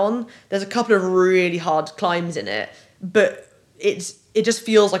from then on. There's a couple of really hard climbs in it, but it just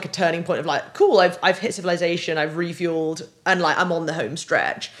feels like a turning point of like, cool, I've hit civilization, I've refueled, and like I'm on the home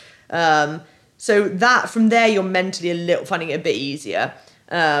stretch. So that from there you're mentally finding it a bit easier.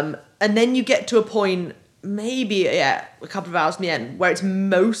 And then you get to a point, maybe a couple of hours from the end, where it's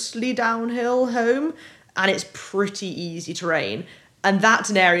mostly downhill home and it's pretty easy terrain. And that's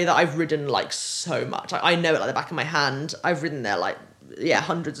an area that I've ridden like so much. I know it like the back of my hand. I've ridden there like,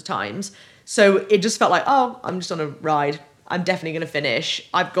 hundreds of times. So it just felt like, oh, I'm just on a ride. I'm definitely going to finish.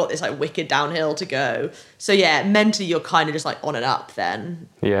 I've got this like wicked downhill to go. So yeah, mentally you're kind of just like on and up then.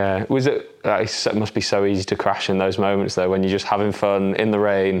 Yeah. It must be so easy to crash in those moments though, when you're just having fun in the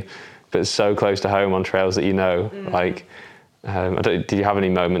rain, but so close to home on trails that you know, like, did you have any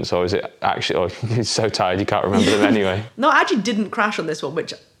moments, or is it actually, or you're so tired you can't remember them anyway? No, I actually didn't crash on this one,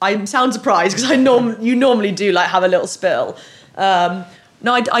 which I sound surprised because you normally do like have a little spill. No,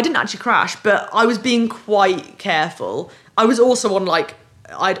 I didn't actually crash, but I was being quite careful. I was also on like,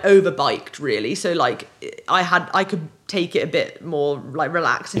 I'd overbiked really, so like I could take it a bit more like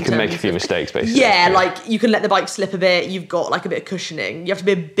relaxed. You can make a few mistakes basically. Yeah, like you can let the bike slip a bit. You've got like a bit of cushioning. You have to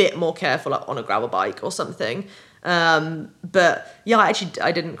be a bit more careful like, on a gravel bike or something. But yeah,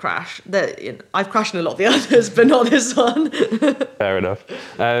 I didn't crash. I've crashed in a lot of the others, but not this one. Fair enough.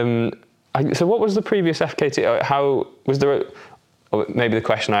 So what was the previous FKT? How was there? Or maybe the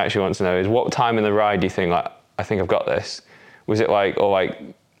question I actually want to know is, what time in the ride do you think like, I think I've got this? Was it like, or like,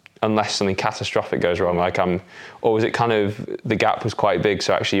 unless something catastrophic goes wrong, or was it kind of, the gap was quite big,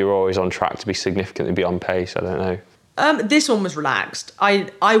 so actually you're always on track to be significantly beyond pace? I don't know. This one was relaxed.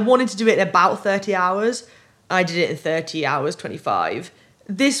 I wanted to do it in about 30 hours. I did it in 30 hours, 25.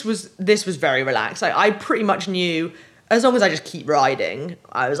 This was very relaxed. I pretty much knew, as long as I just keep riding,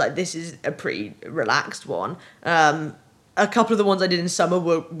 I was like, this is a pretty relaxed one. A couple of the ones I did in summer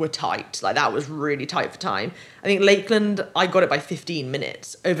were tight. Like, that was really tight for time. I think Lakeland, I got it by 15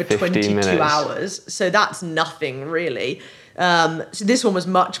 minutes over 22 hours. So that's nothing really. So this one was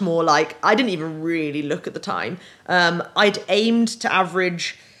much more like, I didn't even really look at the time. I'd aimed to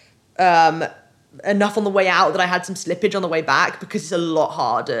average enough on the way out that I had some slippage on the way back, because it's a lot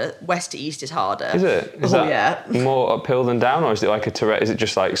harder. West to east is harder. Is it? Is that more uphill than down, or is it like a terrain? Is it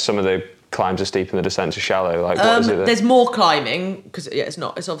just like some of the climbs are steep and the descents are shallow? Like, what is it? There's more climbing, because it's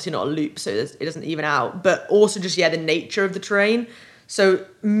obviously not a loop, so it doesn't even out. But also just the nature of the terrain. So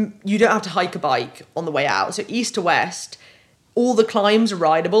you don't have to hike a bike on the way out. So east to west, all the climbs are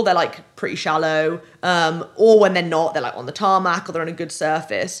rideable. They're like pretty shallow, or when they're not, they're like on the tarmac or they're on a good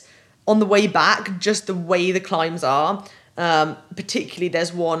surface. On the way back, just the way the climbs are, particularly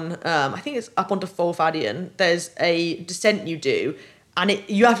there's one, I think it's up onto Folfadian, there's a descent you do, and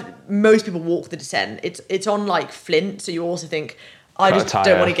most people walk the descent. It's on like flint, so you also think, I just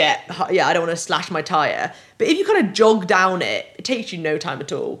don't want to I don't want to slash my tyre. But if you kind of jog down it, it takes you no time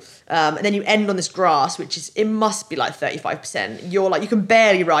at all. And then you end on this grass, it must be like 35%. You're like, you can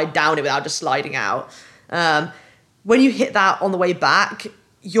barely ride down it without just sliding out. When you hit that on the way back,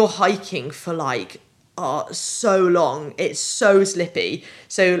 you're hiking for like so long. It's so slippy.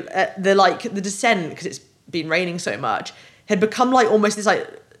 So the descent, because it's been raining so much, had become like almost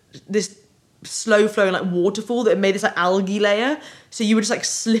this slow flowing like waterfall that had made this like algae layer. So you were just like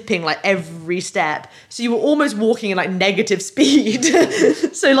slipping like every step. So you were almost walking in like negative speed.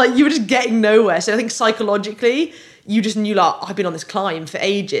 So like you were just getting nowhere. So I think psychologically, you just knew like, I've been on this climb for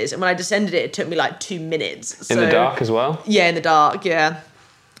ages. And when I descended it took me like 2 minutes. In the dark as well? Yeah, in the dark, yeah.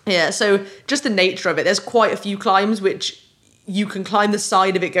 Yeah, so just the nature of it. There's quite a few climbs which you can climb the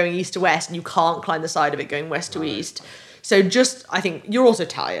side of it going east to west, and you can't climb the side of it going west to east. So I think you're also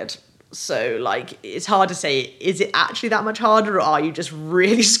tired. So like, it's hard to say, is it actually that much harder, or are you just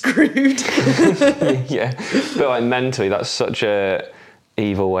really screwed? Yeah, but like mentally, that's such a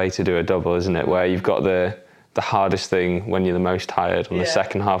evil way to do a double, isn't it? Where you've got the hardest thing when you're the most tired on the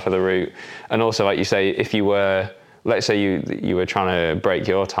second half of the route. And also, like you say, if you were, let's say you were trying to break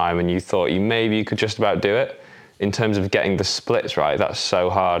your time and you thought you could just about do it, in terms of getting the splits right, that's so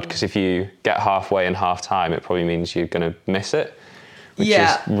hard, because if you get halfway in half time, it probably means you're going to miss it, which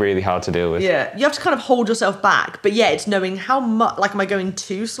is really hard to deal with. Yeah, you have to kind of hold yourself back, but it's knowing how much, like, am I going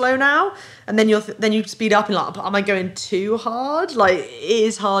too slow now? And then you speed up and like, am I going too hard? Like, it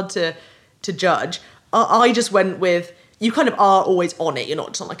is hard to judge. I just went with, you kind of are always on it, you're not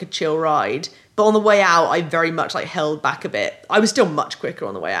just on like a chill ride. But on the way out, I very much like held back a bit. I was still much quicker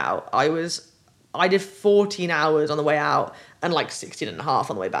on the way out. I did 14 hours on the way out and like 16 and a half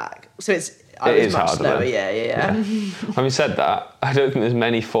on the way back. So I was much slower. Yeah. Having said that, I don't think there's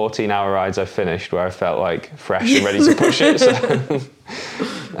many 14-hour rides I've finished where I felt like fresh and ready to push it. So,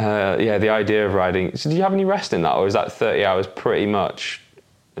 the idea of riding. So, did you have any rest in that, or is that 30 hours pretty much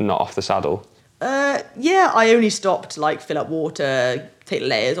not off the saddle? I only stopped to like fill up water, take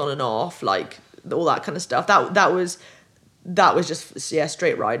layers on and off, like all that kind of stuff. That was just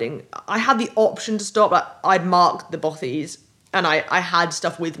straight riding. I had the option to stop. Like, I'd marked the bothies and I had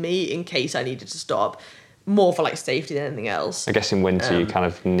stuff with me in case I needed to stop, more for like safety than anything else. I guess in winter you kind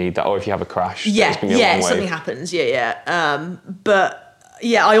of need that, or if you have a crash. Something happens. But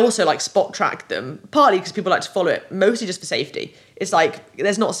I also like spot tracked them, partly because people like to follow it, mostly just for safety. It's like,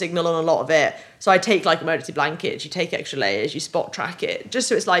 there's not a signal on a lot of it. So I take like emergency blankets, you take extra layers, you spot track it, just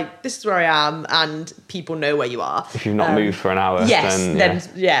so it's like, this is where I am and people know where you are. If you've not moved for an hour,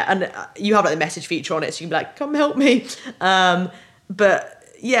 and you have like the message feature on it, so you can be like, come help me. I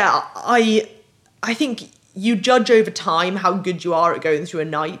think you judge over time how good you are at going through a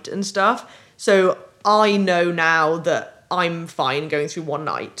night and stuff. So I know now that I'm fine going through one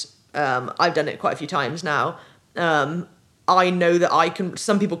night. I've done it quite a few times now. I know that I can.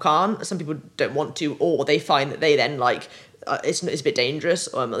 Some people can't. Some people don't want to, or they find that they then like it's a bit dangerous,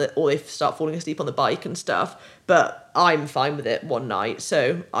 or they start falling asleep on the bike and stuff. But I'm fine with it one night,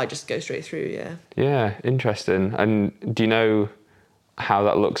 so I just go straight through. Yeah. Yeah, interesting. And do you know how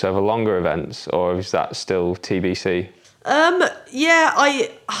that looks over longer events, or is that still TBC? I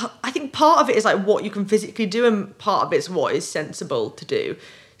think part of it is like what you can physically do, and part of it's what is sensible to do.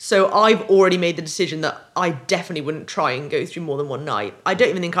 So I've already made the decision that I definitely wouldn't try and go through more than one night. I don't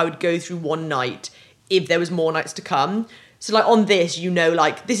even think I would go through one night if there was more nights to come. So like on this,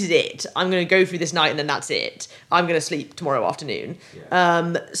 like this is it. I'm going to go through this night and then that's it. I'm going to sleep tomorrow afternoon.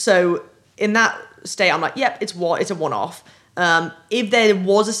 Yeah. So in that state, I'm like, yep, it's a one-off. If there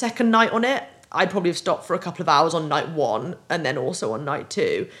was a second night on it, I'd probably have stopped for a couple of hours on night 1 and then also on night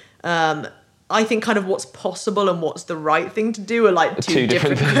 2. I think kind of what's possible and what's the right thing to do are like two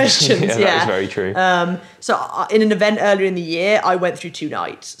different questions. Yeah, that is very true. So in an event earlier in the year, I went through 2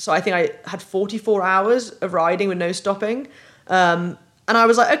 nights. So I think I had 44 hours of riding with no stopping. And I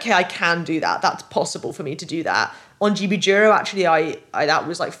was like, okay, I can do that. That's possible for me to do that. On GB Duro, actually, I that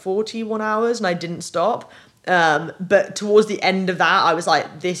was like 41 hours and I didn't stop. But towards the end of that, I was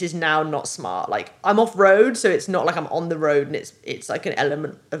like, this is now not smart. Like, I'm off road, so it's not like I'm on the road and it's like an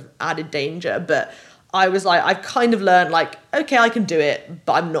element of added danger. But I was like, I've kind of learned like, okay, I can do it,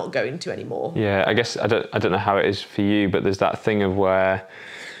 but I'm not going to anymore. Yeah, I guess I don't know how it is for you, but there's that thing of where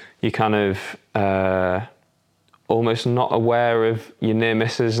you kind of almost not aware of your near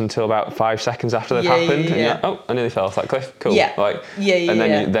misses until about 5 seconds after they've happened. And you're like, oh, I nearly fell off that cliff. Cool. Yeah. Like,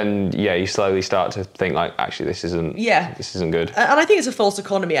 and then you slowly start to think like, actually, this isn't good. And I think it's a false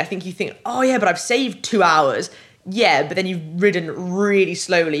economy. I think you think, oh yeah, but I've saved 2 hours. Yeah, but then you've ridden really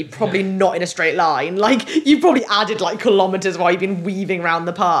slowly, probably not in a straight line. Like, you've probably added like kilometres while you've been weaving around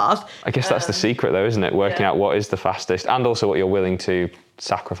the path. I guess that's the secret though, isn't it? Working out what is the fastest and also what you're willing to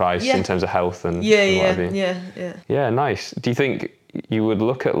sacrifice in terms of health and what have you. Yeah, nice. Do you think you would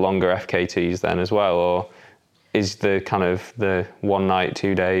look at longer FKTs then as well, or is the kind of the 1 night,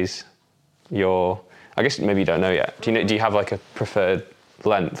 2 days I guess maybe you don't know yet. Do you have like a preferred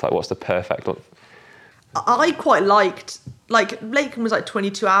length? Like, what's the perfect look? I quite liked, like, Lakeland was like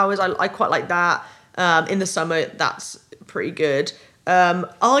 22 hours. I quite like that. In the summer, that's pretty good.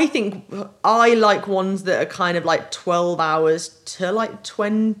 I think I like ones that are kind of like 12 hours to like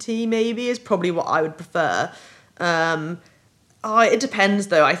 20 maybe is probably what I would prefer. It depends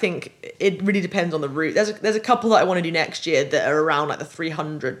though. I think it really depends on the route. There's a couple that I want to do next year that are around like the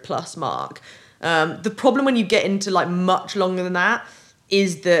 300 plus mark. The problem when you get into like much longer than that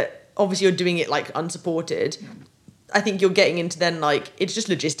is that obviously you're doing it like unsupported. I think you're getting into then like it's just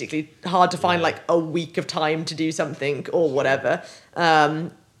logistically hard to find like a week of time to do something or whatever.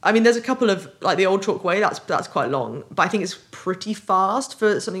 I mean, there's a couple of like the Old Chalk Way. That's quite long, but I think it's pretty fast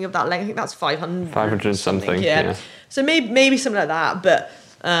for something of that length. I think that's 500 something. Yeah. So maybe something like that. But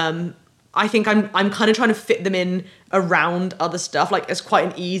I think I'm kind of trying to fit them in around other stuff. Like, it's quite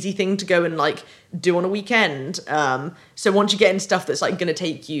an easy thing to go and like do on a weekend. So once you get in stuff that's like going to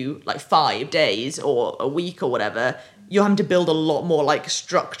take you like 5 days or a week or whatever, you're having to build a lot more like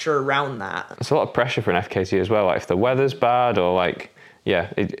structure around that. It's a lot of pressure for an FKT as well. Like, if the weather's bad or like,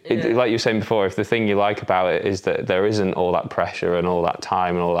 like you were saying before, if the thing you like about it is that there isn't all that pressure and all that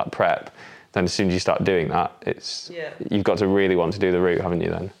time and all that prep, then as soon as you start doing that, you've got to really want to do the route, haven't you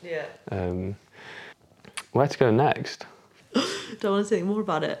then? Yeah. Where to go next? Don't want to say any more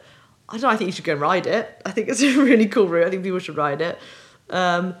about it. I don't know, I think you should go and ride it. I think it's a really cool route. I think people should ride it.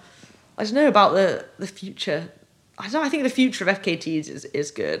 I don't know about the future. I don't know, I think the future of FKTs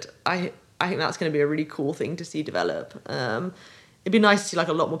is good. I think that's going to be a really cool thing to see develop. It'd be nice to see like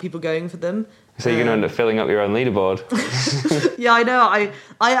a lot more people going for them. So you're going to end up filling up your own leaderboard. Yeah, I know.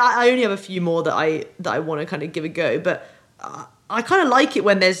 I only have a few more that I want to kind of give a go, but I kind of like it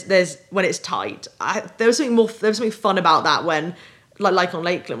when when it's tight. There was something fun about that when like on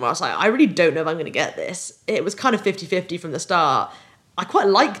Lakeland where I was like, I really don't know if I'm going to get this. It was kind of 50-50 from the start. I quite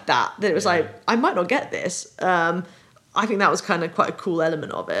liked that it was like, I might not get this. I think that was kind of quite a cool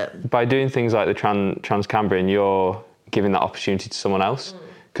element of it. By doing things like the Trans Cambrian, you're giving that opportunity to someone else.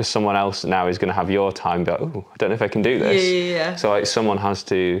 Because someone else now is going to have your time, but I don't know if I can do this. Yeah. So like someone has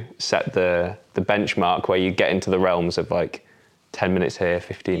to set the benchmark where you get into the realms of like 10 minutes here,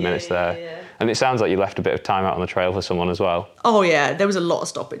 15 minutes there. Yeah. And it sounds like you left a bit of time out on the trail for someone as well. Oh yeah, there was a lot of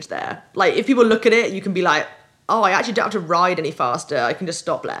stoppage there. Like if people look at it, you can be like, oh, I actually don't have to ride any faster. I can just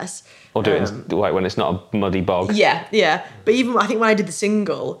stop less. Or do it like when it's not a muddy bog. Yeah. But even I think when I did the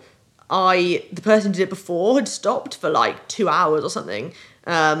single, the person who did it before had stopped for like 2 hours or something.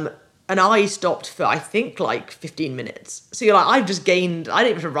 And I stopped for, I think, like 15 minutes. So you're like, I've just gained, I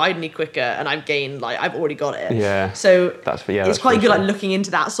don't have to ride any quicker, and I've gained, like, I've already got it. Yeah. So it's quite good, like, looking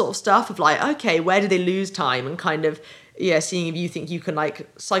into that sort of stuff of like, okay, where do they lose time? And kind of, seeing if you think you can, like,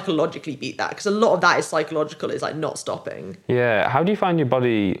 psychologically beat that. Because a lot of that is psychological, is like not stopping. Yeah. How do you find your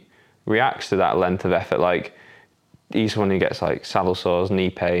body reacts to that length of effort? Like, are you someone who gets, like, saddle sores, knee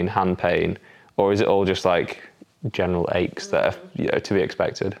pain, hand pain? Or is it all just, like, general aches that are to be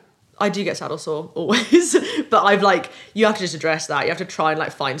expected? I do get saddle sore always, but you have to just address that. You have to try and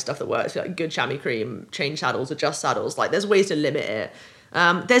like find stuff that works, like good chamois cream, change saddles, adjust saddles. Like there's ways to limit it.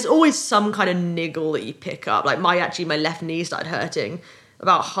 There's always some kind of niggle that you pick up. Like my left knee started hurting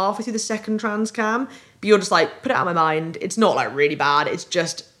about halfway through the second trans cam but you're just like, put it out of my mind. It's not like really bad. It's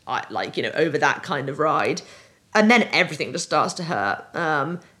just like, you know, over that kind of ride. And then everything just starts to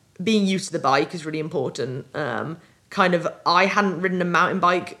hurt. Being used to the bike is really important. I hadn't ridden a mountain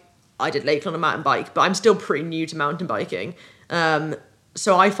bike. I did Lakeland on a mountain bike, but I'm still pretty new to mountain biking.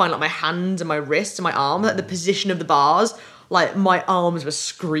 So I find like my hands and my wrists and my arms, like the position of the bars, like my arms were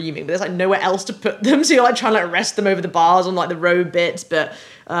screaming, but there's like nowhere else to put them. So you're like trying to like rest them over the bars on like the road bits. But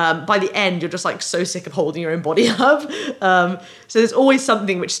by the end, you're just like so sick of holding your own body up. So there's always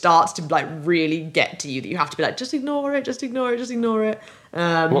something which starts to like really get to you that you have to be like, just ignore it, just ignore it, just ignore it.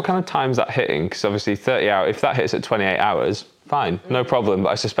 What kind of time's that hitting? Because obviously 30 hours, if that hits at 28 hours, fine, no problem. But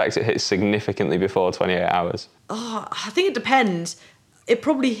I suspect it hits significantly before 28 hours. Oh, I think it depends. It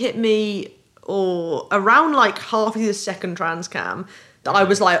probably hit me around like half of the second trans cam that I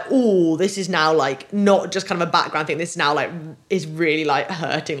was like, oh, this is now like not just kind of a background thing. This now like is really like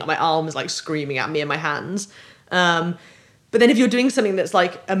hurting. Like my arms like screaming at me and my hands. But then if you're doing something that's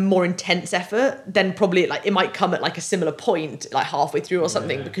like a more intense effort, then probably like it might come at like a similar point, like halfway through or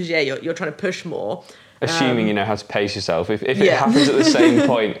something, because you're trying to push more. Assuming you know how to pace yourself. If it happens at the same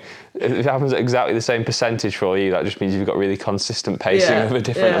point, if it happens at exactly the same percentage for you, that just means you've got really consistent pacing over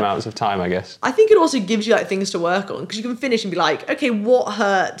different amounts of time, I guess. I think it also gives you like things to work on, because you can finish and be like, okay, what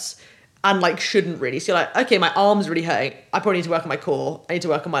hurts and like shouldn't really. So you're like, okay, my arm's really hurting. I probably need to work on my core. I need to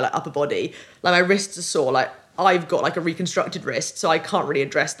work on my like upper body. Like my wrists are sore. Like I've got like a reconstructed wrist, so I can't really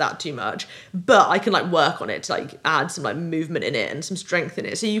address that too much. But I can like work on it to like add some like movement in it and some strength in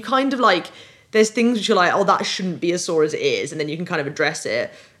it. So you kind of like, there's things which you're like, oh, that shouldn't be as sore as it is, and then you can kind of address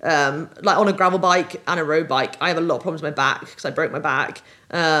it. Like on a gravel bike and a road bike, I have a lot of problems with my back because I broke my back.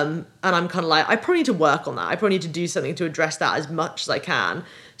 And I'm kind of like, I probably need to work on that. I probably need to do something to address that as much as I can.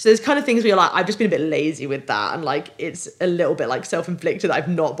 So there's kind of things where you're like, I've just been a bit lazy with that, and like it's a little bit like self-inflicted. I've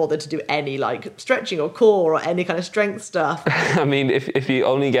not bothered to do any like stretching or core or any kind of strength stuff. I mean, if you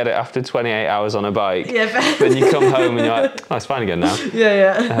only get it after 28 hours on a bike, then you come home and you're like, oh, it's fine again now.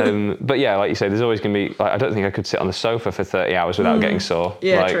 Yeah. But yeah, like you say, there's always going to be, like, I don't think I could sit on the sofa for 30 hours without getting sore.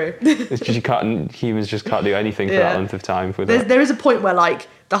 Yeah, like, true. It's just humans just can't do anything for that length of time. There is a point where like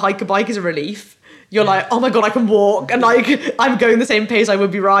the hiker bike is a relief. You're like, oh my God, I can walk. And like, I'm going the same pace I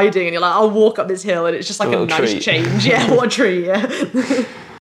would be riding. And you're like, I'll walk up this hill. And it's just like a nice treat. change. Yeah, what a treat, yeah.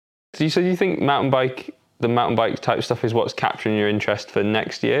 So you think the mountain bike type stuff is what's capturing your interest for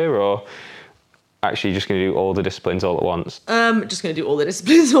next year, or actually just going to do all the disciplines all at once? Just going to do all the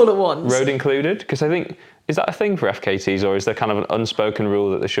disciplines all at once. Road included? Because I think, is that a thing for FKTs, or is there kind of an unspoken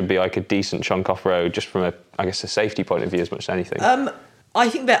rule that there should be like a decent chunk off road just from a safety point of view as much as anything? I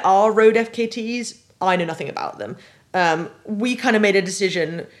think there are road FKTs. I know nothing about them. We kind of made a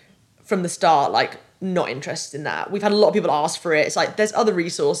decision from the start, like, not interested in that. We've had a lot of people ask for it. It's like, there's other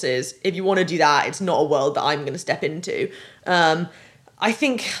resources. If you want to do that, it's not a world that I'm going to step into. I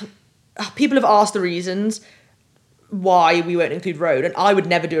think people have asked the reasons why we won't include road, and I would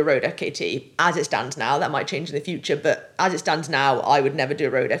never do a road FKT as it stands now. That might change in the future, but as it stands now, I would never do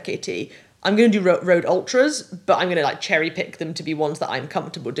a road FKT. I'm going to do road ultras, but I'm going to like cherry pick them to be ones that I'm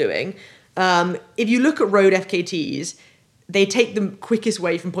comfortable doing. If you look at road FKTs, they take the quickest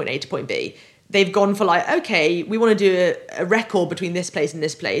way from point A to point B. They've gone for like, okay, we want to do a record between this place and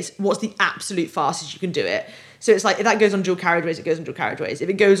this place. What's the absolute fastest you can do it? So it's like, if that goes on dual carriageways, it goes on dual carriageways. If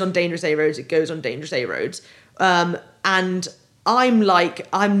it goes on dangerous A roads, it goes on dangerous A roads. And I'm like,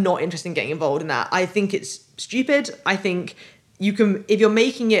 I'm not interested in getting involved in that. I think it's stupid. I think you can, if you're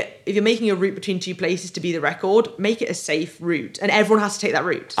making a route between two places to be the record, make it a safe route, and everyone has to take that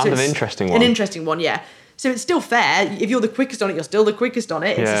route. And an interesting one. An interesting one, yeah. So it's still fair. If you're the quickest on it, you're still the quickest on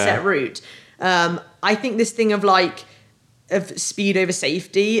it. It's a set route. I think this thing of like, of speed over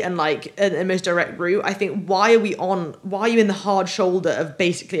safety and like a most direct route, I think why are you in the hard shoulder of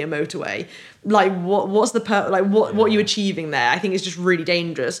basically a motorway? Like what's the what are you achieving there? I think it's just really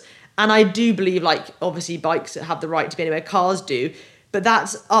dangerous. And I do believe, like, obviously bikes have the right to be anywhere cars do, but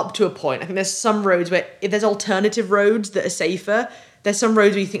that's up to a point. I think there's some roads where, if there's alternative roads that are safer, there's some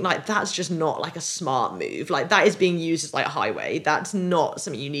roads where you think, like, that's just not, like, a smart move. Like, that is being used as, like, a highway. That's not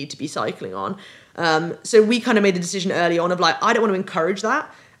something you need to be cycling on. So we kind of made the decision early on of, like, I don't want to encourage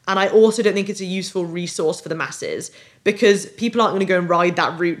that. And I also don't think it's a useful resource for the masses, because people aren't going to go and ride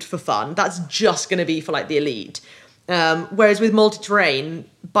that route for fun. That's just going to be for, like, the elite. Whereas with multi-terrain,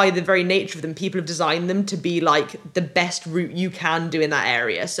 by the very nature of them, people have designed them to be like the best route you can do in that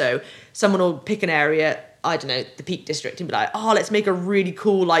area. So someone will pick an area, I don't know, the Peak District and be like, oh, let's make a really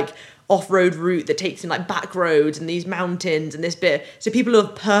cool like off-road route that takes in like back roads and these mountains and this bit. So people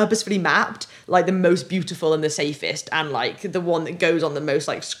have purposefully mapped like the most beautiful and the safest, and like the one that goes on the most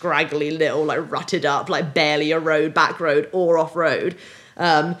like scraggly little like rutted up like barely a road, back road or off-road.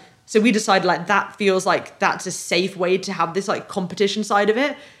 So we decided like that feels like that's a safe way to have this like competition side of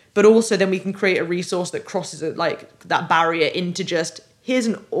it, but also then we can create a resource that crosses like that barrier into just here's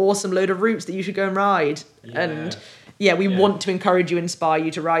an awesome load of routes that you should go and ride. And we want to encourage you, inspire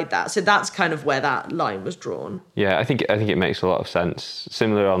you to ride that. So that's kind of where that line was drawn. Yeah, I think it makes a lot of sense.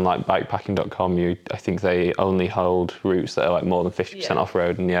 Similar on like bikepacking.com, I think they only hold routes that are like more than 50%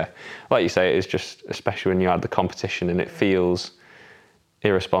 off-road. And like you say, it's just, especially when you add the competition and it feels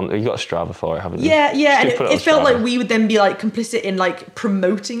irresponsible. You got Strava for it, haven't you? Yeah, and it felt like we would then be like complicit in like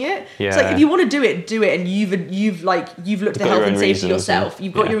promoting it. Yeah. It's like if you want to do it, and you've looked at health and safety yourself.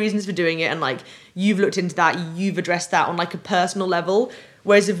 You've got your reasons for doing it, and like you've looked into that, you've addressed that on like a personal level.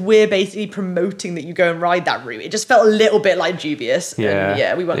 Whereas if we're basically promoting that you go and ride that route, it just felt a little bit like dubious.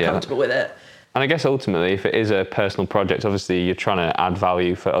 And we weren't comfortable with it. And I guess ultimately, if it is a personal project, obviously you're trying to add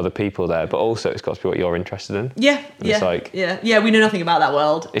value for other people there, but also it's got to be what you're interested in. It's like, we know nothing about that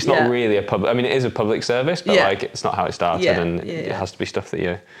world. It's not really a public. I mean, it is a public service, but like it's not how it started, and it has to be stuff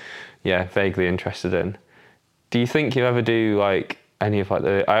that you're vaguely interested in. Do you think you'll ever do like any of like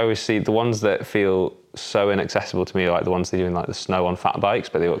I always see the ones that feel so inaccessible to me are like the ones they do in like the snow on fat bikes,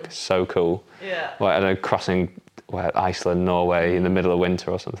 but they look so cool. Yeah. Like I don't know, crossing Iceland, Norway in the middle of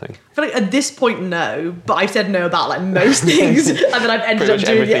winter or something. I feel like at this point, no, but I've said no about like most things, and then I've ended up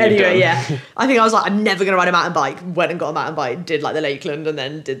doing it anyway. I think I was like, I'm never gonna ride a mountain bike. Went and got a mountain bike, did like the Lakeland, and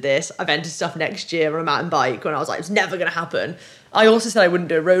then did this. I've entered stuff next year on a mountain bike when I was like, it's never gonna happen. I also said I wouldn't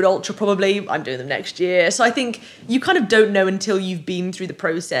do a road ultra probably. I'm doing them next year. So I think you kind of don't know until you've been through the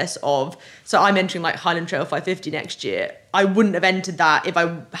process of, so I'm entering like Highland Trail 550 next year. I wouldn't have entered that if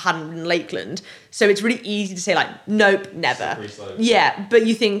I hadn't been Lakeland. So it's really easy to say like, nope, never. Yeah, but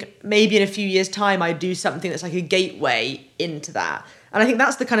you think maybe in a few years' time I do something that's like a gateway into that. And I think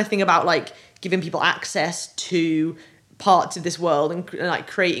that's the kind of thing about like giving people access to parts of this world and like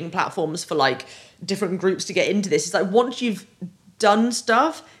creating platforms for like different groups to get into this. It's like once you've done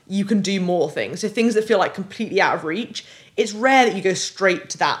stuff, you can do more things. So things that feel like completely out of reach, it's rare that you go straight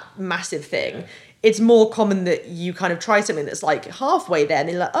to that massive thing. It's more common that you kind of try something that's like halfway there and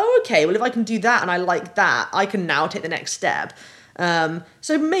you're like, oh, okay, well, if I can do that and I like that, I can now take the next step.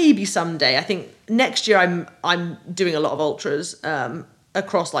 So maybe someday, I think next year I'm doing a lot of ultras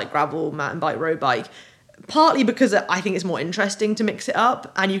across like gravel, mountain bike, road bike, partly because I think it's more interesting to mix it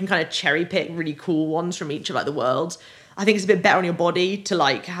up and you can kind of cherry pick really cool ones from each of like the worlds. I think it's a bit better on your body to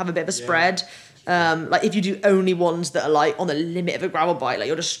like have a bit of a spread. Like if you do only ones that are like on the limit of a gravel bike, like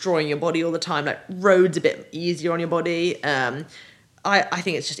you're destroying your body all the time. Like road's a bit easier on your body. I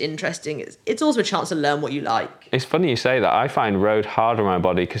think it's just interesting. It's also a chance to learn what you like. It's funny you say that. I find road harder on my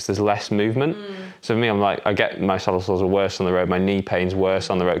body because there's less movement. So for me, I'm like, I get my saddle sores are worse on the road, my knee pain's worse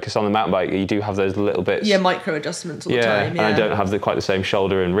on the road, because on the mountain bike, you do have those little bits. Yeah, micro adjustments all the time. Yeah, and I don't have quite the same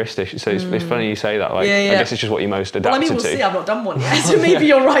shoulder and wrist issue. So it's funny you say that. Like, I guess it's just what you most adapted to. Well, I mean, we'll see. I've not done one yet. So maybe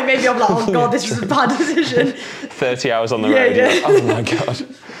you're right. Maybe I'm like, oh God, this was a bad decision. 30 hours on the road. Like, oh my God.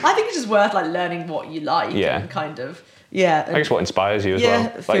 I think it's just worth like learning what you like and kind of. Yeah, I guess what inspires you as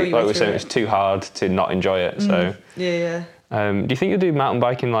well. Like we were saying, it's too hard to not enjoy it. So do you think you'll do mountain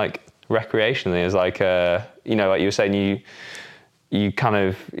biking like recreationally as like like you were saying you kind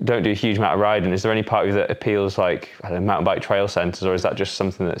of don't do a huge amount of riding? Is there any part of you that appeals like mountain bike trail centres, or is that just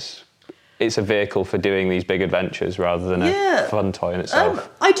something it's a vehicle for doing these big adventures rather than a fun toy in itself?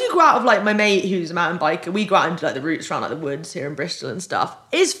 I do go out with like my mate who's a mountain biker. We go out into like the routes around like the woods here in Bristol and stuff.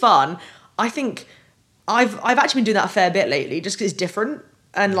 It's fun. I think I've actually been doing that a fair bit lately just because it's different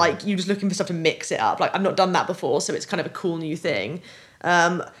and like you're just looking for stuff to mix it up. Like I've not done that before, so it's kind of a cool new thing.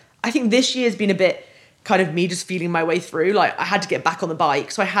 I think this year's been a bit kind of me just feeling my way through. Like I had to get back on the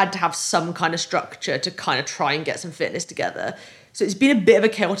bike, so I had to have some kind of structure to kind of try and get some fitness together. So it's been a bit of a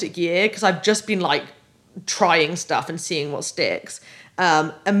chaotic year because I've just been like trying stuff and seeing what sticks.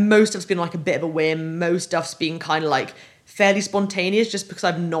 And most stuff's been like a bit of a whim. Most stuff's been kind of like fairly spontaneous just because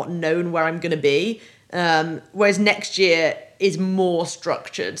I've not known where I'm going to be. Whereas next year is more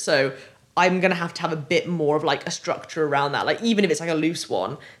structured. So I'm going to have a bit more of like a structure around that. Like even if it's like a loose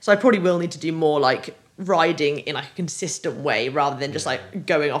one. So I probably will need to do more like riding in like a consistent way rather than just like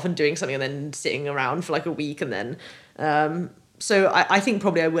going off and doing something and then sitting around for like a week and then, so I think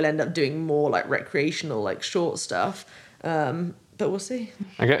probably I will end up doing more like recreational, like short stuff. But we'll see.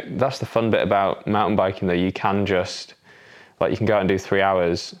 I get that's the fun bit about mountain biking though. You can just, like you can go out and do 3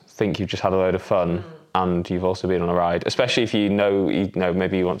 hours, think you've just had a load of fun, and you've also been on a ride, especially if you know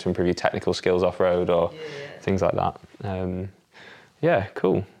maybe you want to improve your technical skills off-road or things like that. Yeah,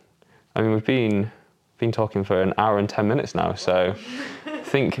 cool. I mean, we've been talking for an hour and 10 minutes now, so I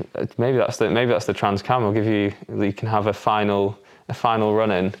think maybe that's the Trans Cam. I'll give you can have a final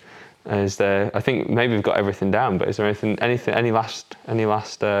run in. I think maybe we've got everything down, but is there any last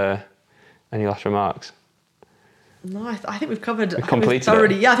remarks? No, I think we've covered. Completed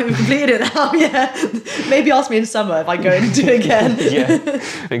thoroughly. it. Yeah, I think we've completed it now. Yeah, maybe ask me in summer if I go and do it again. Yeah,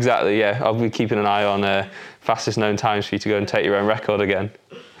 exactly. Yeah, I'll be keeping an eye on fastest known times for you to go and take your own record again.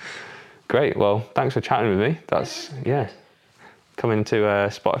 Great. Well, thanks for chatting with me. That's coming to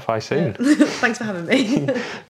Spotify soon. Thanks for having me.